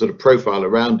gained some sort of profile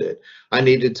around it, I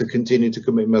needed to continue to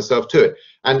commit myself to it.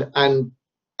 And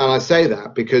I say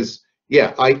that because,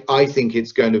 yeah, I think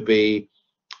it's going to be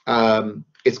an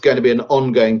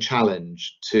ongoing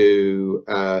challenge to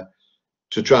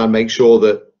try and make sure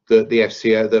that the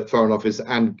FCO, the Foreign Office,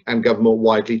 and government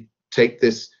widely take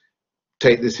this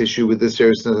issue with the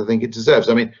seriousness I think it deserves.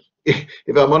 I mean,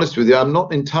 if I'm honest with you, I'm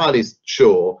not entirely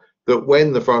sure that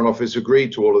when the Foreign Office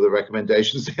agreed to all of the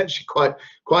recommendations, they actually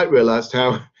quite realised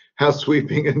how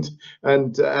sweeping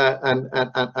and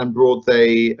broad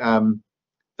they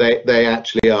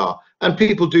actually are. And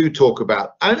people do talk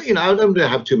about, and you know, I don't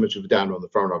have too much of a downer on the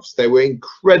Foreign Office. They were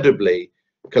incredibly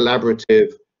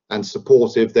collaborative and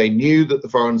supportive. They knew that the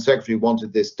Foreign Secretary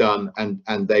wanted this done,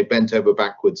 and they bent over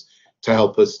backwards to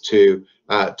help us to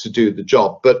do the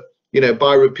job. But you know,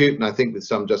 by repute, and I think with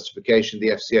some justification, the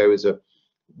FCO is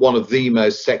one of the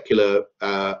most secular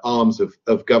arms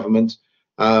of government,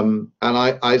 and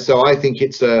so I think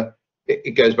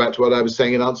it goes back to what I was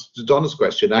saying in answer to Donna's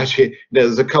question. Actually, you know,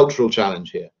 there's a cultural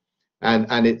challenge here,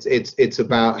 and it's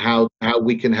about how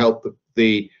we can help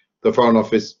the Foreign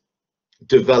Office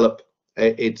develop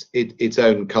its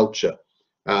own culture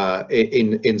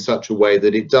in such a way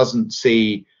that it doesn't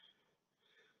see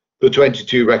the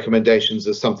 22 recommendations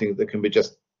as something that can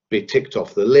just be ticked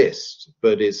off the list,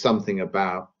 but is something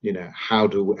about, you know, how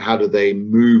do they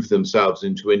move themselves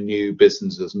into a new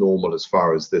business as normal as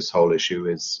far as this whole issue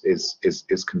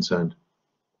is concerned.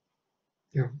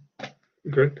 Yeah,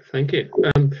 great, thank you.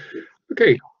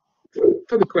 Okay,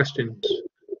 further questions.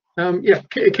 Yeah,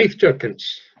 Keith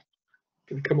Judkins,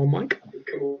 can you come on, Mike?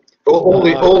 All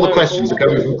the questions are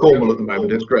coming from Cornwall at the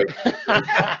moment. It's great.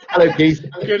 Hello, Keith.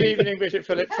 Good evening, Bishop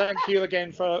Philip. Thank you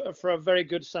again for a very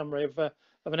good summary of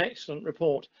an excellent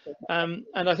report. And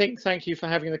I think thank you for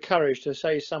having the courage to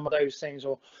say some of those things,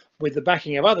 or with the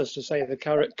backing of others to say the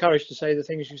courage to say the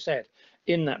things you said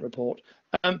in that report.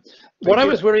 What I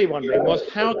was really wondering was,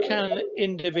 how can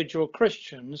individual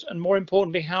Christians, and more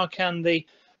importantly, how can the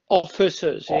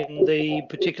officers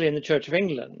particularly in the Church of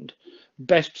England,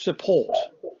 best support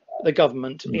the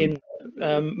government in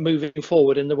moving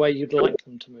forward in the way you'd like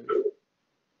them to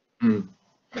move?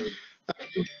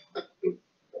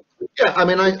 Yeah, I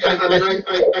mean, I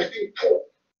think.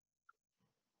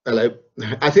 Hello.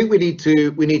 I think we need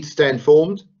to stay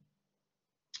informed,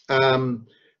 and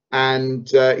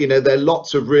you know, there are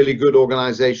lots of really good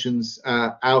organisations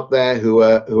out there who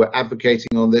are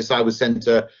advocating on this. I was sent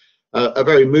a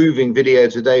very moving video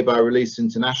today by Release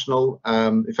International.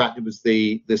 In fact, it was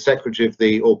the secretary of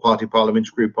the All-Party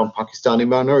Parliamentary Group on Pakistani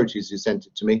Minorities who sent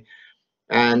it to me.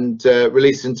 And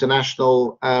Release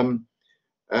International,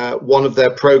 one of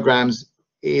their programs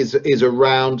is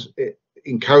around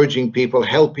encouraging people,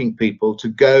 helping people to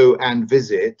go and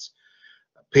visit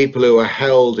people who are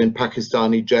held in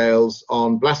Pakistani jails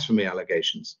on blasphemy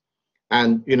allegations,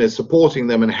 and you know, supporting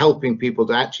them and helping people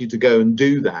to go and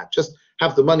do that. Just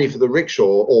have the money for the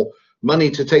rickshaw, or money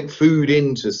to take food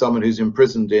into someone who's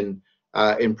imprisoned in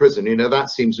prison. You know, that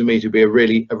seems to me to be a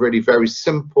really very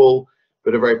simple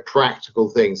but a very practical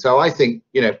thing. So I think,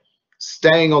 you know,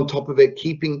 staying on top of it,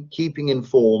 keeping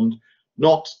informed,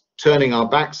 not turning our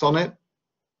backs on it,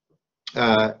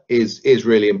 is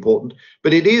really important.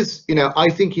 But it is, you know, I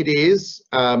think it is,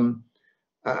 you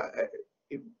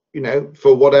know,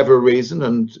 for whatever reason,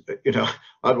 and you know,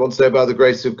 I'd want to say by the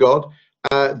grace of God,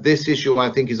 this issue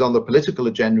I think is on the political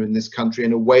agenda in this country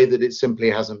in a way that it simply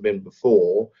hasn't been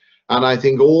before. And I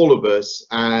think all of us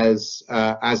as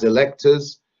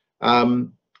electors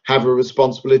have a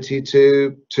responsibility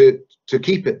to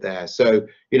keep it there. So,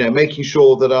 you know, making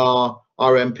sure that our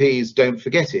MPs don't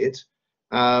forget it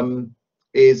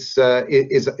is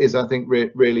I think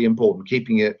really important,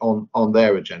 keeping it on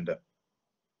their agenda.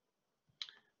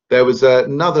 There was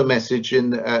another message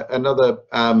in another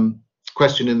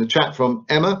question in the chat from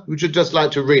Emma. Would you just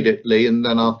like to read it, Lee, and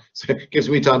then so it gives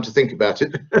me time to think about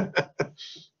it.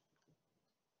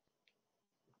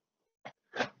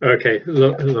 Okay,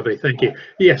 lovely, thank you.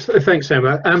 Yes, thanks,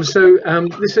 Emma.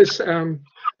 This is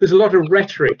there's a lot of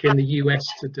rhetoric in the US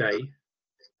today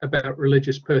about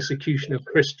religious persecution of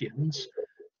Christians,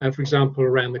 for example,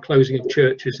 around the closing of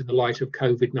churches in the light of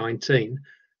COVID-19.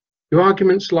 Do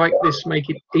arguments like this make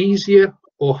it easier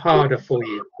or harder for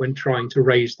you when trying to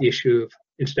raise the issue of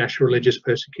international religious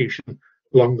persecution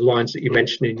along the lines that you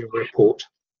mentioned in your report?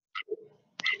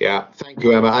 Yeah, thank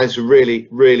you, Emma. It's a really,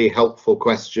 really helpful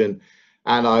question,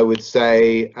 and I would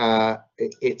say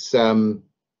it's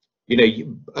you know,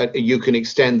 you can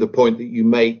extend the point that you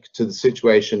make to the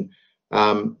situation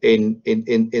in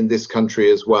this country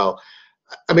as well.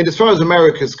 I mean, as far as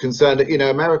America is concerned, you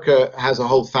know, America has a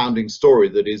whole founding story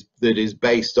that is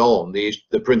based on the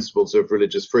principles of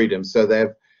religious freedom.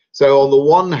 So on the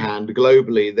one hand,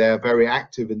 globally, they're very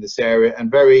active in this area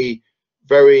and very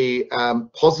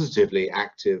positively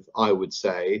active, I would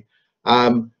say.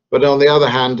 But on the other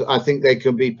hand, I think they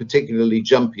can be particularly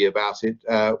jumpy about it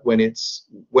when it's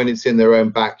in their own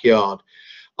backyard.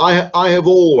 I have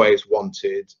always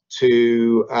wanted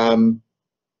to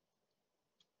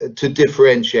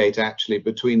differentiate actually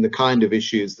between the kind of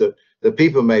issues that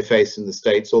people may face in the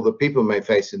States or that people may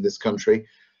face in this country,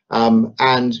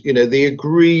 and you know, the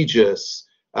egregious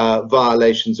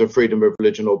violations of freedom of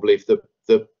religion or belief that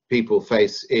people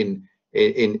face in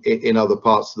other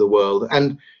parts of the world.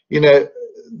 And you know,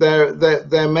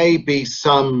 there may be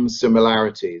some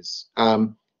similarities,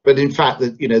 but in fact,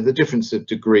 you know, the difference of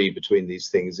degree between these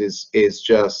things is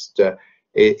just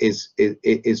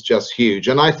huge.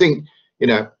 And I think, you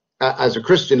know, as a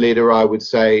Christian leader, I would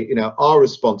say, you know, our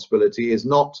responsibility is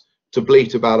not to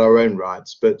bleat about our own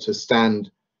rights, but to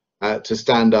stand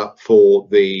up for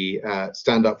the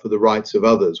rights of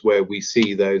others where we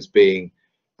see those being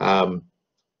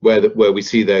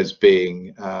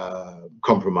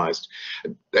compromised.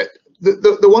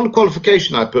 The one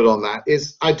qualification I put on that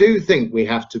is I do think we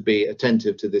have to be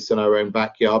attentive to this in our own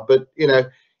backyard, but you know,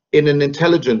 in an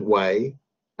intelligent way.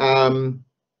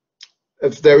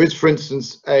 If there is, for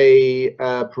instance, a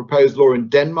proposed law in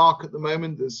Denmark at the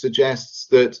moment that suggests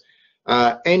that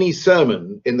any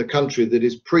sermon in the country that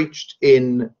is preached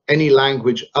in any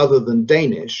language other than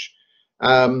Danish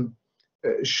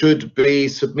should be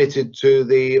submitted to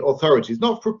the authorities,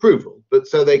 not for approval, but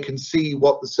so they can see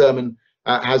what the sermon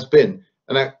has been.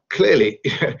 And clearly,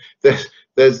 there's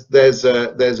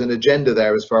an agenda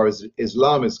there as far as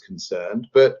Islam is concerned.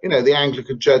 But you know, the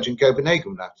Anglican Church in Copenhagen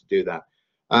would have to do that.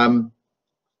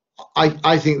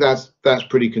 I think that's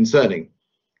pretty concerning.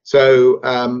 So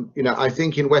you know, I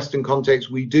think in Western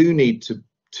context we do need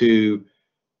to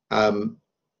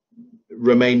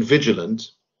remain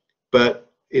vigilant,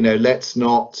 but you know, let's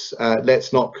not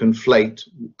conflate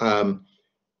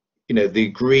you know, the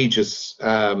egregious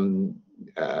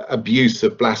abuse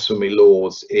of blasphemy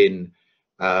laws in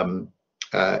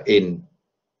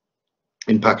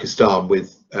Pakistan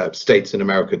with states in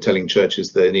America telling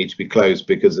churches they need to be closed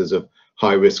because there's a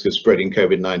high risk of spreading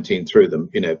COVID-19 through them.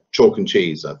 You know, chalk and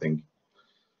cheese, I think.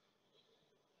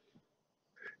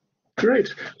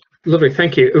 Great, lovely,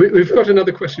 thank you. We've got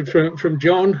another question from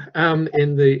John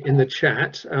in the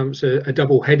chat. It's a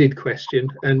double-headed question,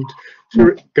 and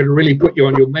it's going to really put you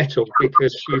on your mettle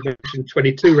because you mentioned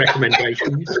 22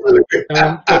 recommendations.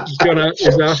 What John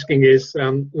is asking is,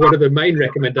 what are the main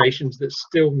recommendations that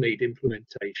still need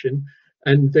implementation,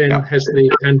 and then has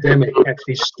the pandemic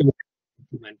actually stalled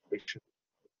implementation?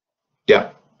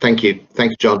 Yeah, thank you,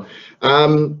 John.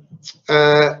 I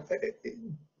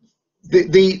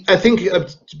think,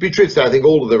 to be truthful, I think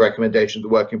all of the recommendations are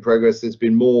work in progress. There's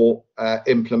been more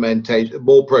implementation,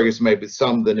 more progress made with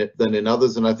some than in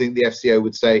others, and I think the FCO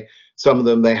would say some of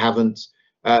them they haven't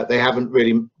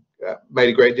really made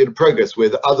a great deal of progress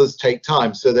with. Others take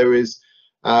time. So there is,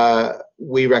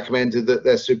 we recommended that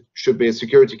there should be a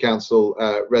Security Council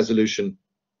resolution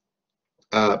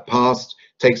passed.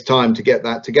 Takes time to get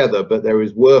that together, but there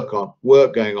is work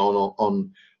going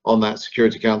on that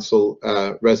Security Council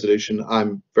resolution,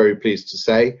 I'm very pleased to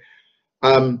say.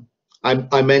 I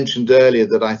mentioned earlier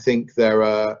that I think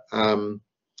there's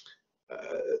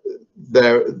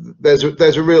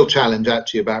a real challenge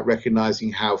actually about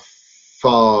recognizing how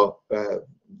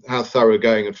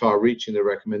thoroughgoing and far-reaching the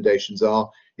recommendations are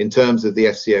in terms of the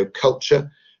FCO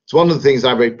culture. It's one of the things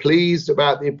I'm very pleased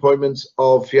about the appointment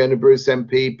of Fiona Bruce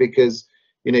MP, because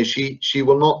you know, she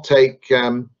will not take,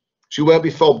 she won't be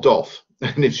fobbed off.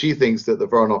 And if she thinks that the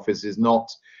Foreign Office is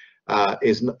not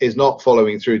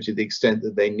following through to the extent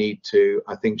that they need to,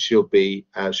 I think she'll be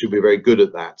very good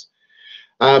at that.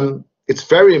 It's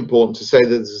very important to say that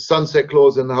there's a sunset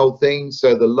clause in the whole thing.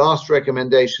 So the last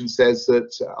recommendation says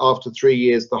that after 3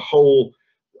 years,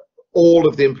 all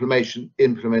of the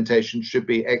implementation should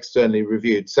be externally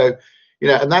reviewed. So, you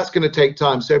know, and that's going to take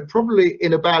time. So probably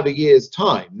in about a year's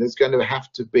time, there's going to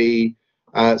have to be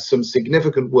some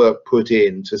significant work put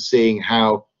in to seeing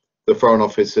how the Foreign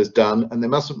Office has done, and they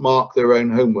mustn't mark their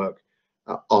own homework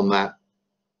on that.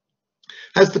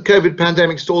 Has the COVID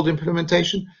pandemic stalled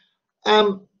implementation?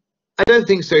 I don't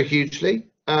think so hugely.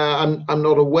 I'm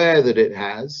not aware that it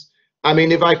has. I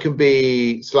mean, if I can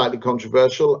be slightly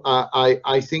controversial,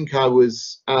 I think I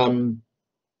was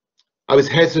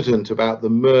hesitant about the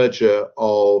merger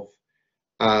of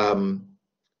DFID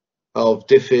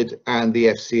and the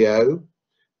FCO.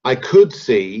 I could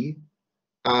see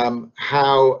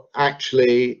how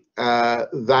actually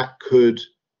that could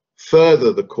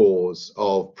further the cause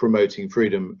of promoting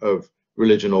freedom of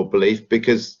religion or belief,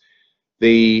 because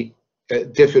the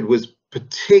DFID was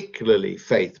particularly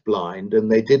faith blind, and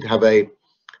they did have a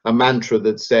mantra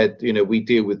that said, you know, we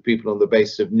deal with people on the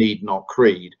basis of need, not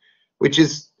creed, which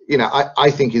is, you know,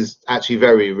 I think is actually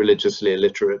very religiously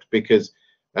illiterate, because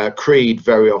creed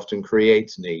very often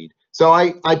creates need. So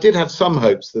I did have some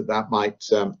hopes that that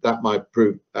might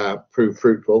prove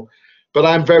fruitful, but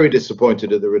I'm very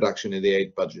disappointed at the reduction in the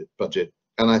aid budget.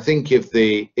 And I think if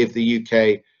the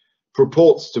UK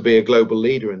purports to be a global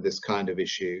leader in this kind of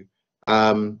issue,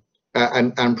 and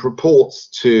purports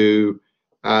to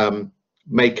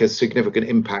make a significant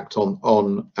impact on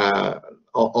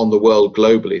the world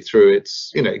globally through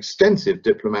its, you know, extensive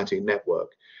diplomatic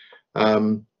network,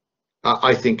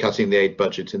 I think cutting the aid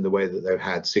budget in the way that they've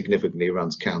had significantly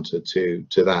runs counter to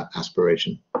that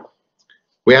aspiration.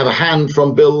 We have a hand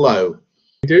from Bill Lowe.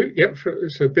 We do, yep.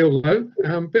 So Bill Lowe.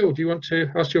 Bill, do you want to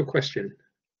ask your question?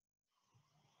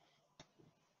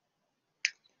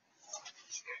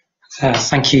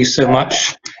 Thank you so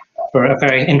much for a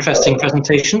very interesting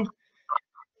presentation.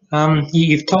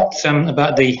 You've talked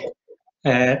about the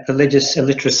religious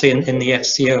illiteracy in the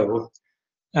FCO.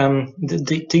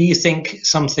 Do you think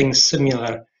something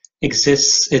similar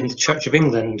exists in the Church of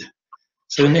England?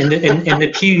 So in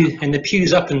the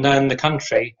pews up and down the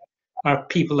country, are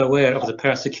people aware of the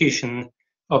persecution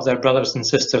of their brothers and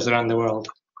sisters around the world?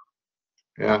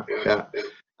 Yeah.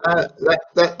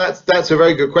 That's a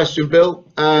very good question, Bill.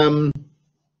 I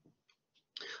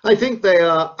think they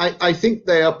are. I think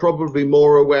they are probably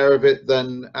more aware of it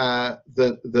than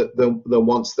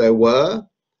once there were.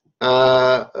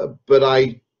 But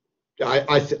I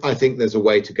think there's a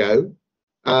way to go.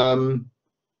 I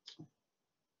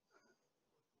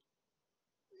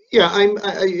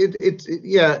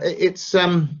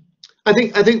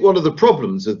think one of the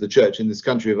problems of the church in this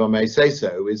country, if I may say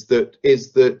so, is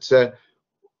that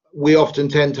we often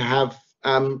tend to have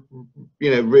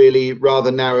really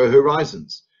rather narrow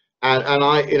horizons. And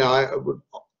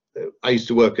I used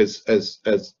to work as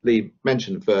Lee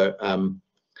mentioned for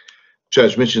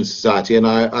Church Mission Society, and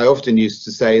I often used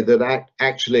to say that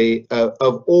actually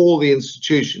of all the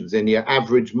institutions in your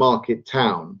average market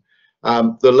town,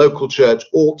 the local church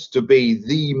ought to be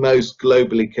the most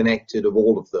globally connected of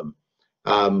all of them,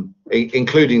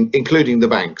 including the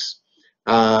banks.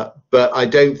 But I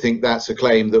don't think that's a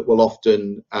claim that will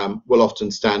often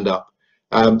stand up.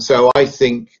 So I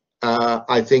think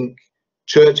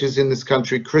churches in this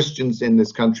country, Christians in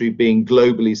this country, being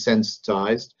globally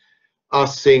sensitized,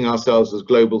 us seeing ourselves as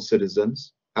global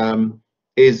citizens,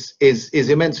 is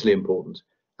immensely important.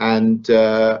 And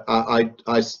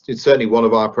it's certainly one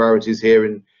of our priorities here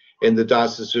in the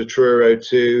Diocese of Truro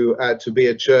to be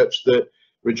a church that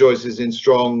rejoices in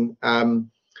strong,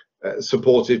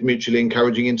 supportive, mutually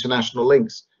encouraging international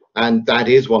links. And that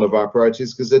is one of our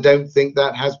priorities, because I don't think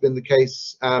that has been the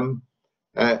case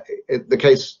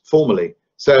formally.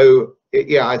 So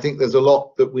yeah, I think there's a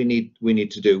lot that we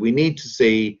need to do. We need to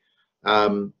see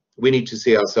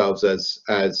ourselves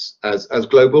as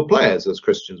global players, as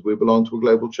Christians. We belong to a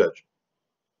global church.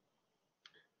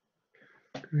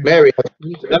 Mary,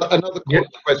 another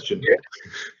question.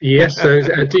 Yes. So,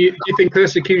 do you think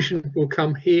persecution will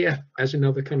come here as in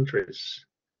other countries?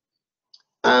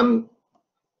 I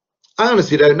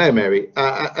honestly don't know, Mary.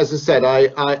 As I said,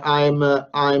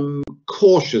 I'm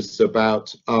cautious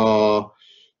about our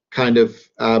kind of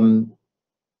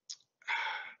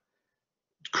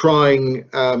crying,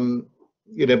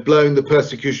 blowing the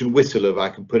persecution whistle, if I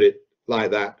can put it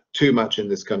like that, too much in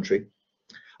this country.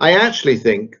 I actually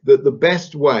think that the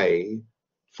best way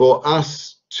for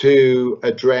us to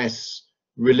address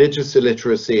religious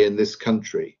illiteracy in this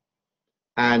country,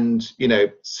 and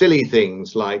silly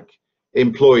things like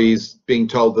employees being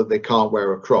told that they can't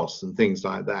wear a cross and things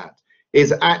like that,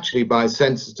 is actually by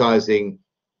sensitizing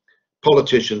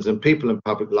politicians and people in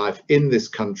public life in this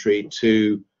country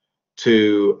to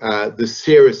the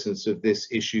seriousness of this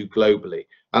issue globally.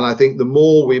 And I think the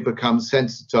more we become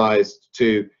sensitized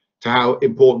to how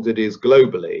important it is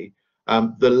globally,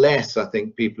 the less I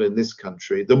think people in this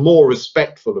country, the more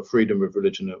respectful of freedom of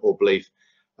religion or belief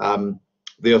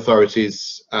the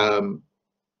authorities,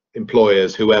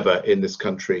 employers, whoever in this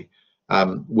country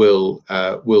will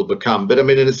become. But I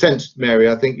mean, in a sense, Mary,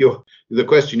 I think the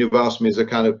question you've asked me is a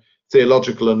kind of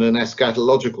theological and an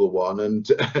eschatological one, and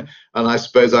and I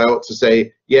suppose I ought to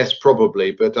say yes,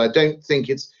 probably, but I don't think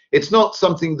it's not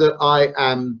something that I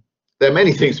am. There are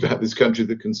many things about this country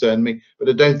that concern me, but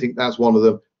I don't think that's one of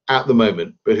them at the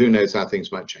moment. But who knows how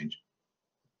things might change.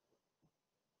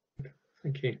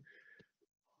 Thank you.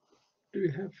 Do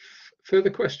we have further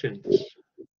questions?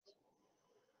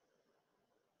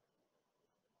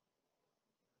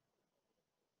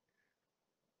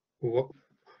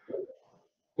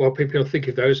 While people think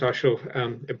of those, I shall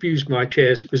abuse my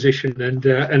chair's position and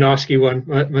ask you one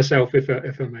myself, if I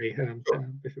may.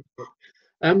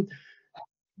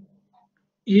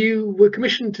 You were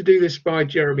commissioned to do this by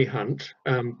Jeremy Hunt,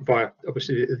 via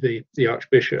obviously the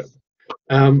Archbishop.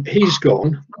 He's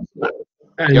gone,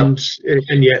 and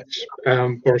yet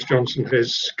Boris Johnson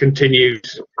has continued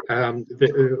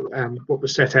what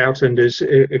was set out and has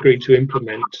agreed to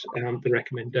implement the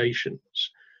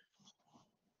recommendations.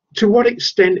 To what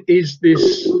extent is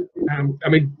this? I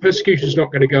mean, persecution is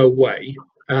not going to go away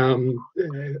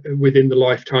within the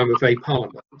lifetime of a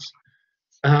parliament.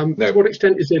 No. To what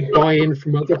extent is there buy-in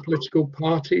from other political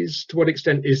parties? To what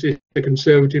extent is it a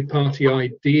Conservative Party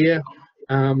idea?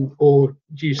 Or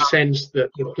do you sense that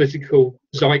the political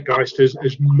zeitgeist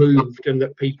has moved and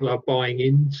that people are buying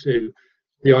into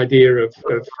the idea of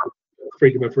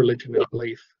freedom of religion and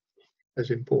belief as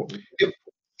important?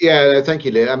 Yeah, thank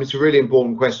you, Lee. I mean, it's a really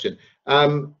important question.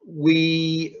 To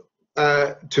be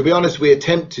honest, we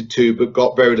attempted to, but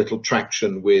got very little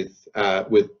traction with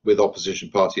opposition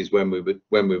parties when we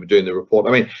were doing the report.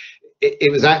 I mean,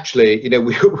 it was actually, you know,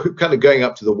 we were kind of going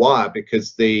up to the wire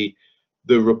because the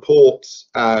report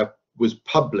was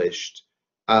published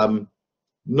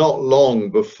not long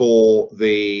before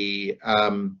the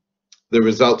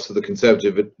results of the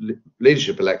Conservative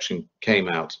leadership election came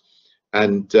out,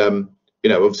 and you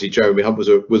know, obviously Jeremy Hunt was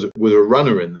a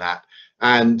runner in that,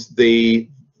 and the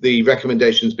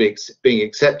recommendations being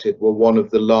accepted were one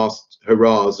of the last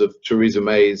hurrahs of Theresa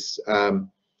May's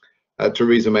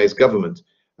government.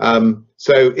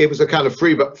 So it was a kind of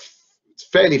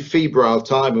fairly febrile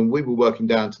time, and we were working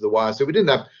down to the wire, so we didn't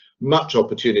have much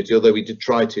opportunity, although we did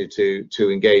try to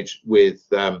engage with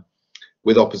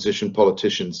opposition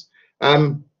politicians.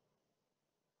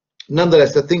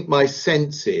 Nonetheless, I think my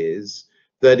sense is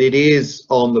that it is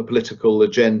on the political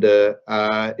agenda,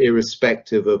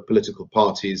 irrespective of political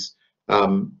parties,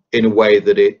 in a way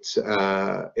that it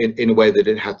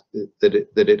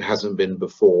hasn't been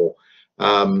before.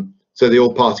 So the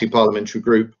all-party parliamentary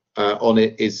group on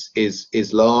it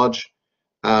is large.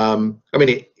 I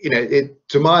mean,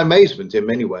 to my amazement, in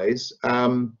many ways,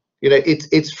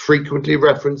 it's frequently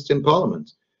referenced in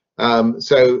Parliament.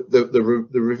 So the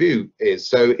review is,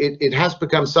 so it has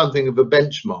become something of a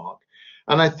benchmark.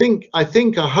 And I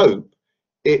hope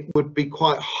it would be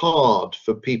quite hard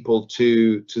for people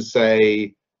to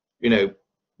say, you know,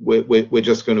 we're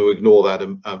just going to ignore that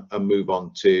and move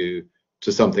on to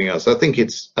something else. I think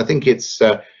it's at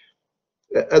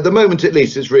the moment, at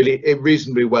least, it's really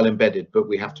reasonably well embedded, but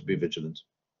we have to be vigilant.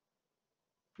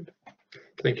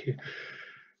 Thank you.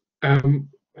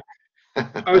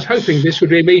 I was hoping this would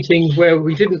be a meeting where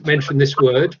we didn't mention this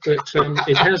word, but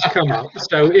it has come up.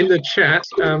 So in the chat,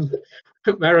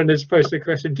 Marin has posted a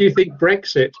question: do you think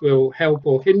Brexit will help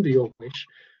or hinder your wish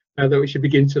that we should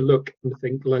begin to look and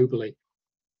think globally?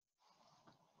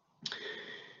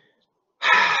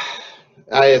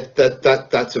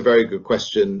 That's a very good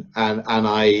question, and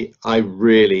I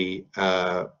really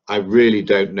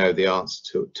don't know the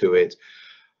answer to it.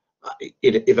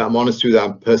 If I'm honest with you,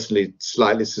 I'm personally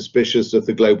slightly suspicious of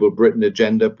the Global Britain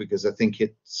agenda, because I think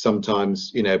it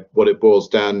sometimes, you know, what it boils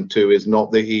down to is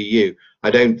not the EU.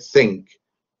 I don't think,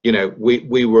 you know,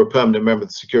 we were a permanent member of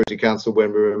the Security Council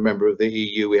when we were a member of the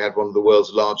EU. We had one of the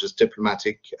world's largest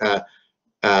diplomatic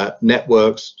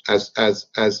networks,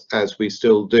 as we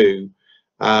still do.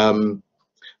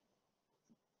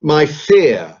 My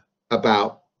fear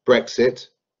about Brexit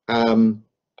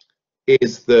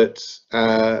is that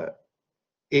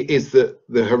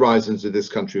the horizons of this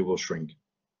country will shrink.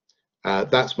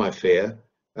 That's my fear.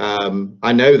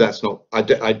 I know that's not.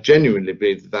 I genuinely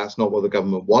believe that that's not what the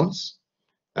government wants,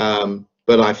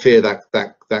 but I fear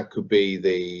that could be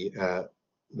the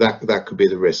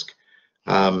risk,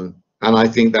 and I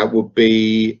think that would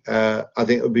be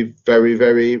very,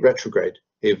 very retrograde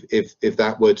if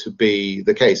that were to be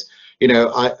the case. You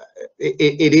know,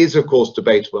 it is of course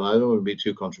debatable. I don't want to be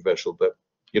too controversial, but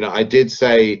you know, I did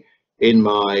say in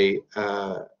my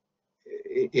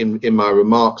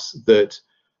remarks that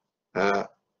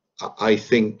I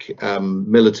think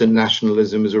militant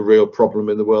nationalism is a real problem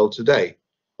in the world today.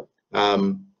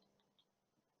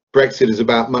 Brexit is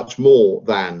about much more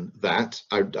than that.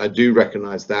 I do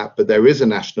recognise that, but there is a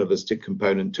nationalistic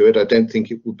component to it. I don't think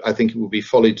it would. I think it would be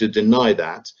folly to deny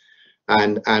that,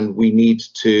 and we need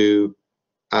to.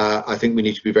 I think we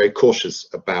need to be very cautious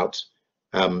about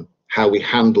how we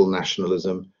handle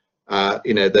nationalism.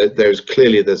 You know, there's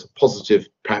a positive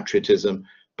patriotism,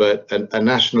 but a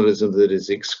nationalism that is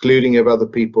excluding of other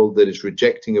people, that is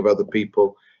rejecting of other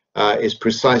people, is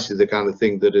precisely the kind of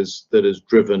thing that has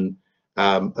driven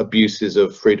abuses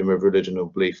of freedom of religion or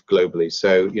belief globally.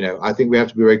 So, you know, I think we have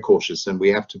to be very cautious, and we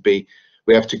have to curate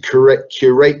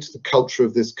the culture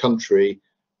of this country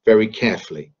very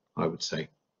carefully, I would say.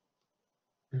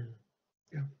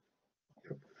 Yeah.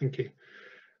 Thank you.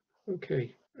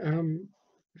 Okay.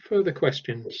 Further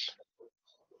questions?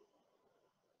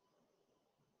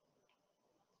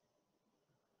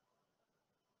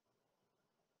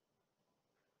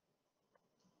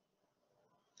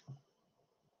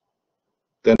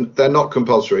 They're not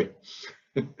compulsory.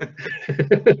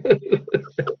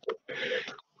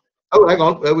 Oh, hang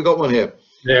on. We got one here.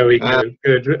 There we go.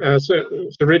 Good. So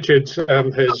Richard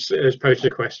has posed a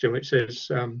question which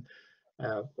says,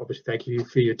 obviously, thank you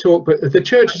for your talk, but the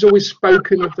church has always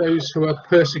spoken of those who are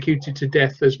persecuted to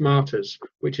death as martyrs,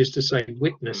 which is to say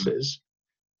witnesses.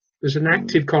 There's an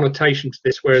active connotation to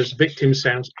this, whereas victim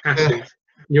sounds passive.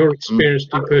 In your experience,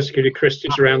 do persecuted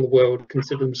Christians around the world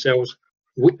consider themselves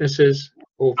witnesses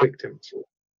or victims?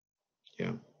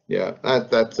 Yeah,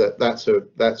 that's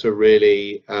a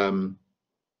really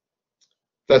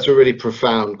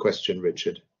profound question,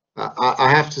 Richard. I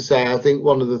have to say, I think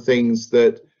one of the things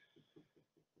that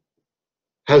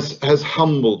has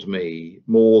humbled me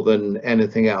more than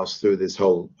anything else through this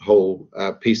whole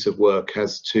piece of work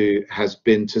has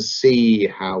been to see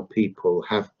how people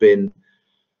have been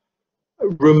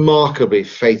remarkably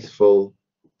faithful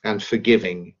and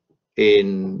forgiving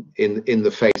in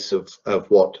the face of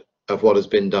what has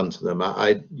been done to them.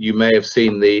 You may have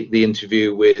seen the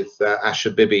interview with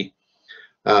Asha Bibi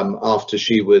after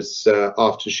she was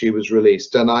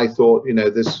released, and I thought, you know,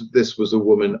 this was a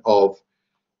woman of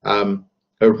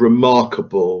a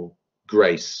remarkable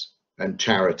grace and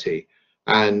charity.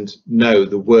 And no,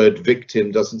 the word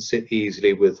victim doesn't sit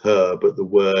easily with her, but the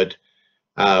word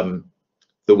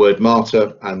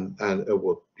martyr and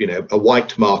you know, a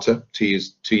white martyr, to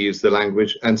use the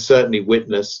language, and certainly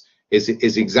witness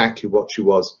is exactly what she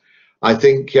was. I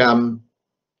think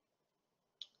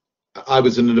I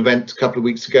was in an event a couple of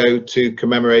weeks ago to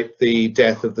commemorate the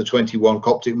death of the 21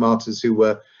 Coptic martyrs who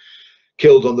were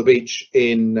killed on the beach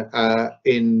in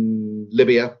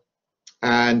Libya,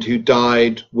 and who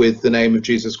died with the name of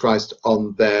Jesus Christ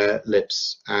on their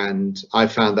lips. And I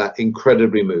found that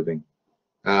incredibly moving.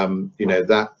 You know,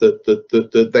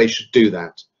 that they should do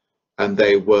that, and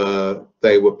they were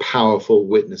powerful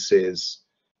witnesses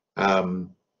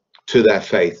to their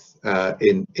faith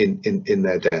in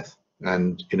their death.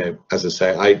 And, you know, as I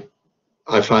say,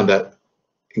 I find that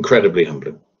incredibly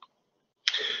humbling.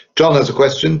 John has a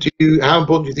question. How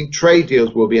important do you think trade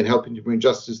deals will be in helping to bring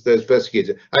justice to those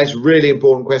persecuted? It's a really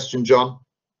important question, John.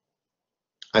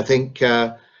 I think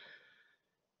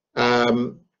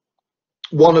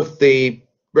one of the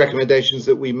recommendations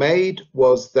that we made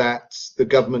was that the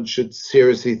government should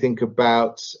seriously think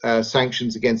about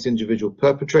sanctions against individual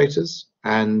perpetrators,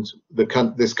 and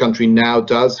this country now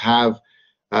does have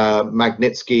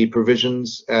Magnitsky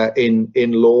provisions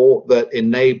in law that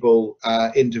enable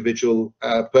individual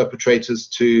perpetrators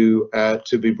to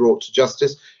be brought to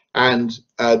justice. And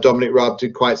Dominic Raab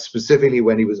did quite specifically,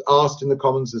 when he was asked in the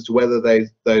Commons as to whether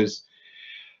those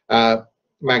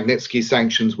Magnitsky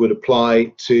sanctions would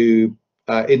apply to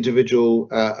individual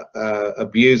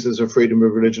abusers of freedom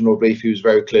of religion or belief, he was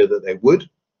very clear that they would.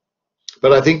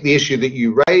 But I think the issue that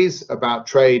you raise about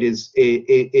trade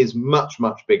is much,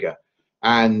 much bigger.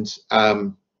 And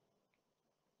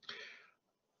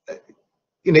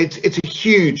you know, it's a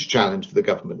huge challenge for the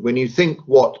government. When you think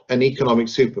what an economic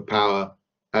superpower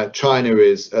China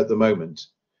is at the moment,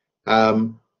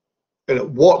 you know,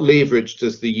 what leverage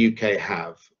does the UK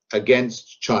have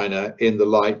against China in the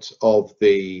light of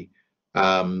the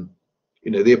you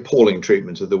know, the appalling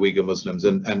treatment of the Uyghur Muslims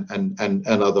and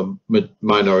other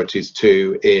minorities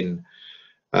too in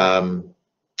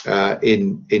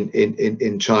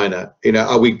China? You know,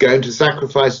 are we going to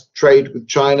sacrifice trade with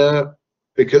China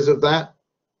because of that?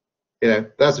 You know,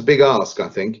 that's a big ask, I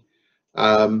think.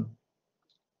 I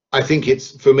think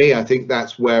for me, I think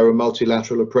that's where a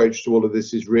multilateral approach to all of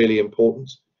this is really important.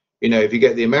 You know, if you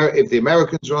get if the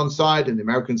Americans are on side, and the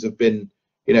Americans have been,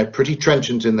 you know, pretty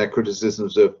trenchant in their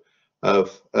criticisms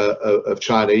of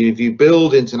China, if you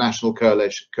build international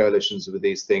coalitions with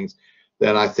these things,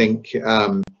 then I think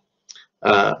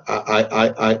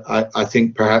I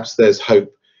think perhaps there's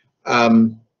hope.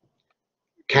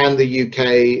 Can the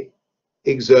UK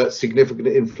exert significant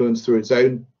influence through its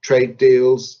own trade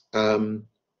deals? I'm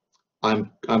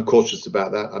cautious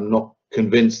about that. I'm not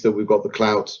convinced that we've got the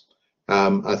clout.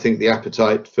 I think the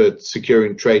appetite for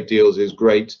securing trade deals is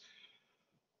great.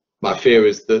 My fear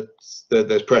is that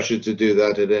there's pressure to do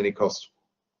that at any cost.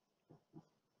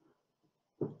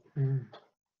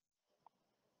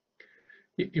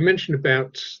 You mentioned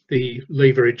about the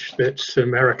leverage that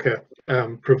America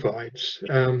provides.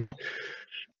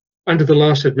 Under the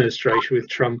last administration with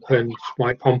Trump and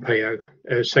Mike Pompeo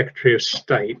as Secretary of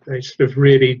State, they sort of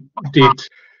really did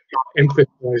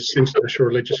emphasize international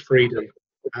religious freedom,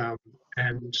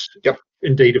 and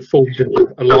indeed have formed an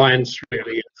alliance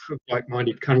really of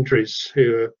like-minded countries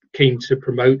who are keen to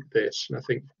promote this, and I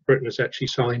think Britain has actually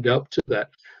signed up to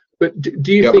that. But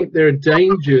do you think there are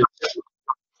dangers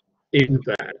in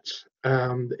that,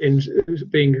 in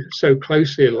being so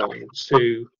closely aligned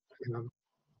to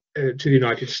the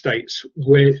United States,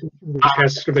 which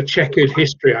has sort of a checkered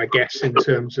history, I guess, in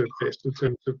terms of this, in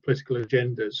terms of political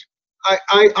agendas?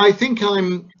 I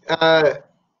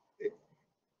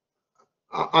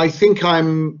think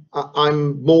I'm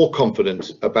more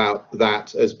confident about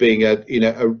that as being a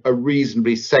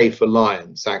reasonably safe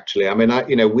alliance. Actually, I mean,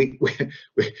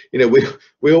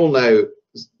 we all know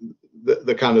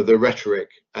the kind of the rhetoric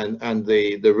and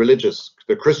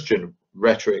the Christian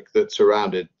rhetoric that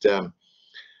surrounded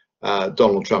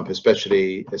Donald Trump,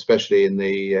 especially in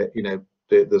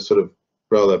the sort of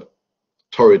rather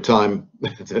torrid time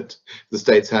that the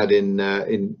states had in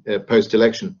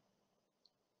post-election.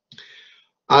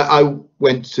 I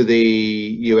went to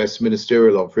the US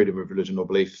Ministerial on Freedom of Religion or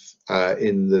Belief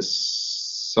in the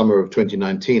summer of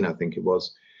 2019, I think it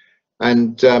was,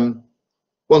 and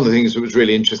one of the things that was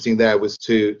really interesting there was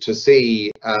to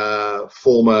see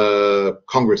former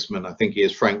Congressman, I think he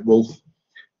is Frank Wolf,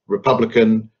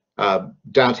 Republican,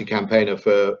 doughty campaigner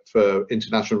for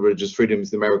international religious freedom,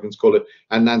 as the Americans call it,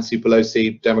 and Nancy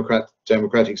Pelosi,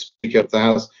 Democratic Speaker of the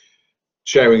House,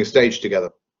 sharing a stage together.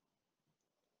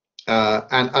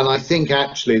 And I think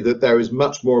actually that there is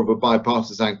much more of a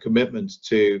bipartisan commitment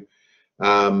to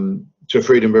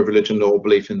freedom of religion or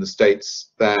belief in the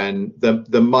States than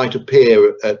might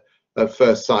appear at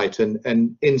first sight.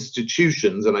 And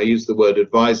institutions, and I use the word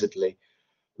advisedly,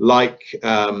 like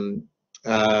the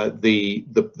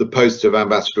post of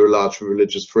Ambassador at Large for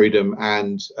Religious Freedom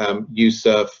and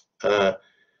USERF, I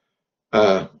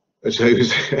can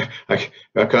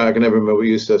never remember what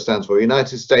USERF stands for,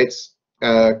 United States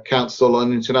Council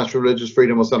on International Religious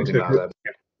Freedom or something like that.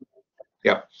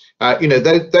 Yeah,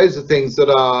 those are things that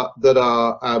are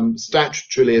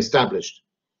statutorily established,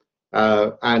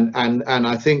 and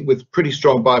I think with pretty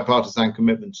strong bipartisan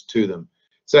commitment to them.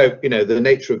 So the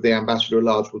nature of the Ambassador at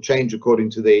Large will change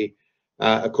according to the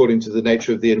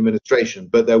nature of the administration,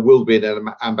 but there will be an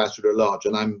Ambassador at Large,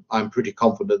 and I'm pretty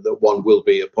confident that one will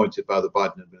be appointed by the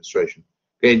Biden administration.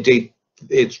 Indeed,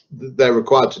 they're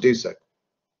required to do so.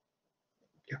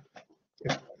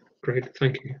 Yeah, great,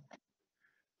 thank you.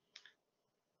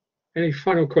 Any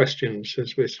final questions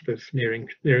as we're sort of nearing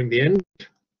the end?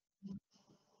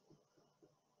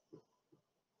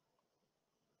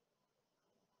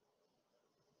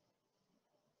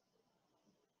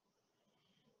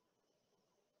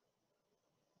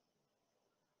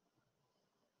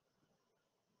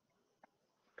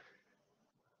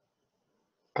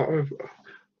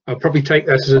 I'll probably take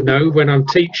that as a no. When I'm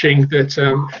teaching, that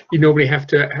you normally have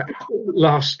to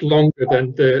last longer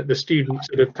than the student's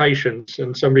sort of patience,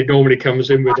 and somebody normally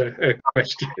comes in with a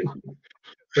question.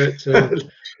 but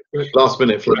last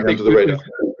minute flying under the radar.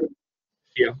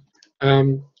 Yeah.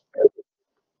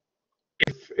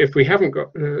 If we haven't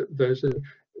got those,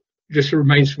 just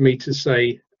remains for me to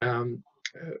say,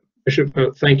 Bishop,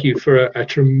 thank you for a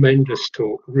tremendous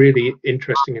talk. Really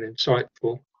interesting and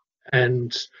insightful.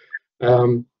 And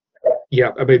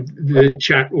yeah, I mean, the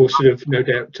chat will sort of no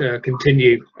doubt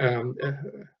continue a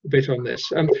bit on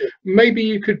this. Maybe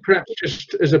you could perhaps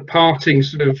just as a parting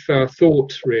sort of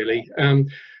thought, really,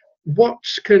 what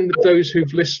can those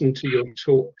who've listened to your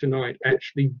talk tonight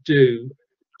actually do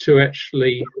to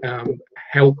actually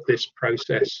help this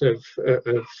process of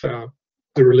the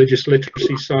religious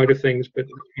literacy side of things, but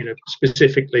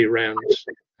specifically around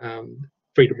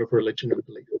freedom of religion and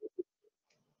belief?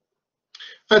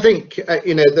 I think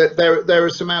that there are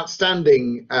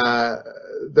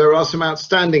some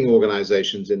outstanding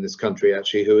organisations in this country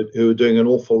actually who are doing an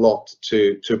awful lot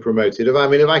to promote it. I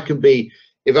mean, if I can be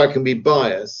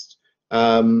biased,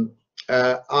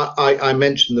 I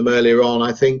mentioned them earlier on.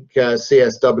 I think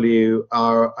CSW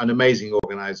are an amazing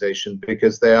organisation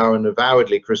because they are an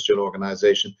avowedly Christian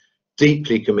organisation,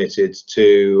 deeply committed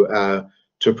to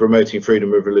promoting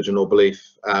freedom of religion or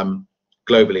belief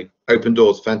globally. Open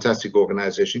Doors, fantastic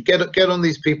organisation. Get on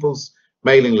these people's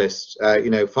mailing lists. You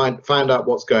know, find out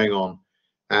what's going on,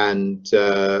 and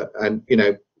you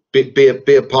know, be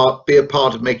a part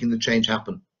of making the change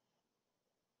happen.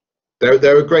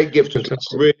 They're a great gift to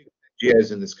really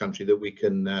NGOs in this country that we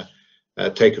can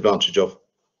take advantage of,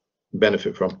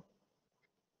 benefit from.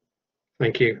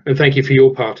 Thank you, and thank you for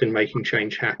your part in making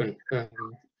change happen.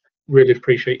 Really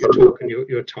appreciate your talk and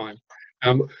your time.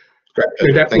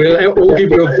 We'll all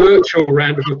give you a virtual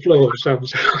round of applause. Thank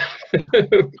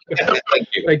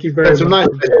you. Thank you very much. Nice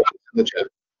in the chat.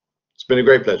 It's been a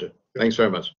great pleasure. Thanks very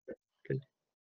much.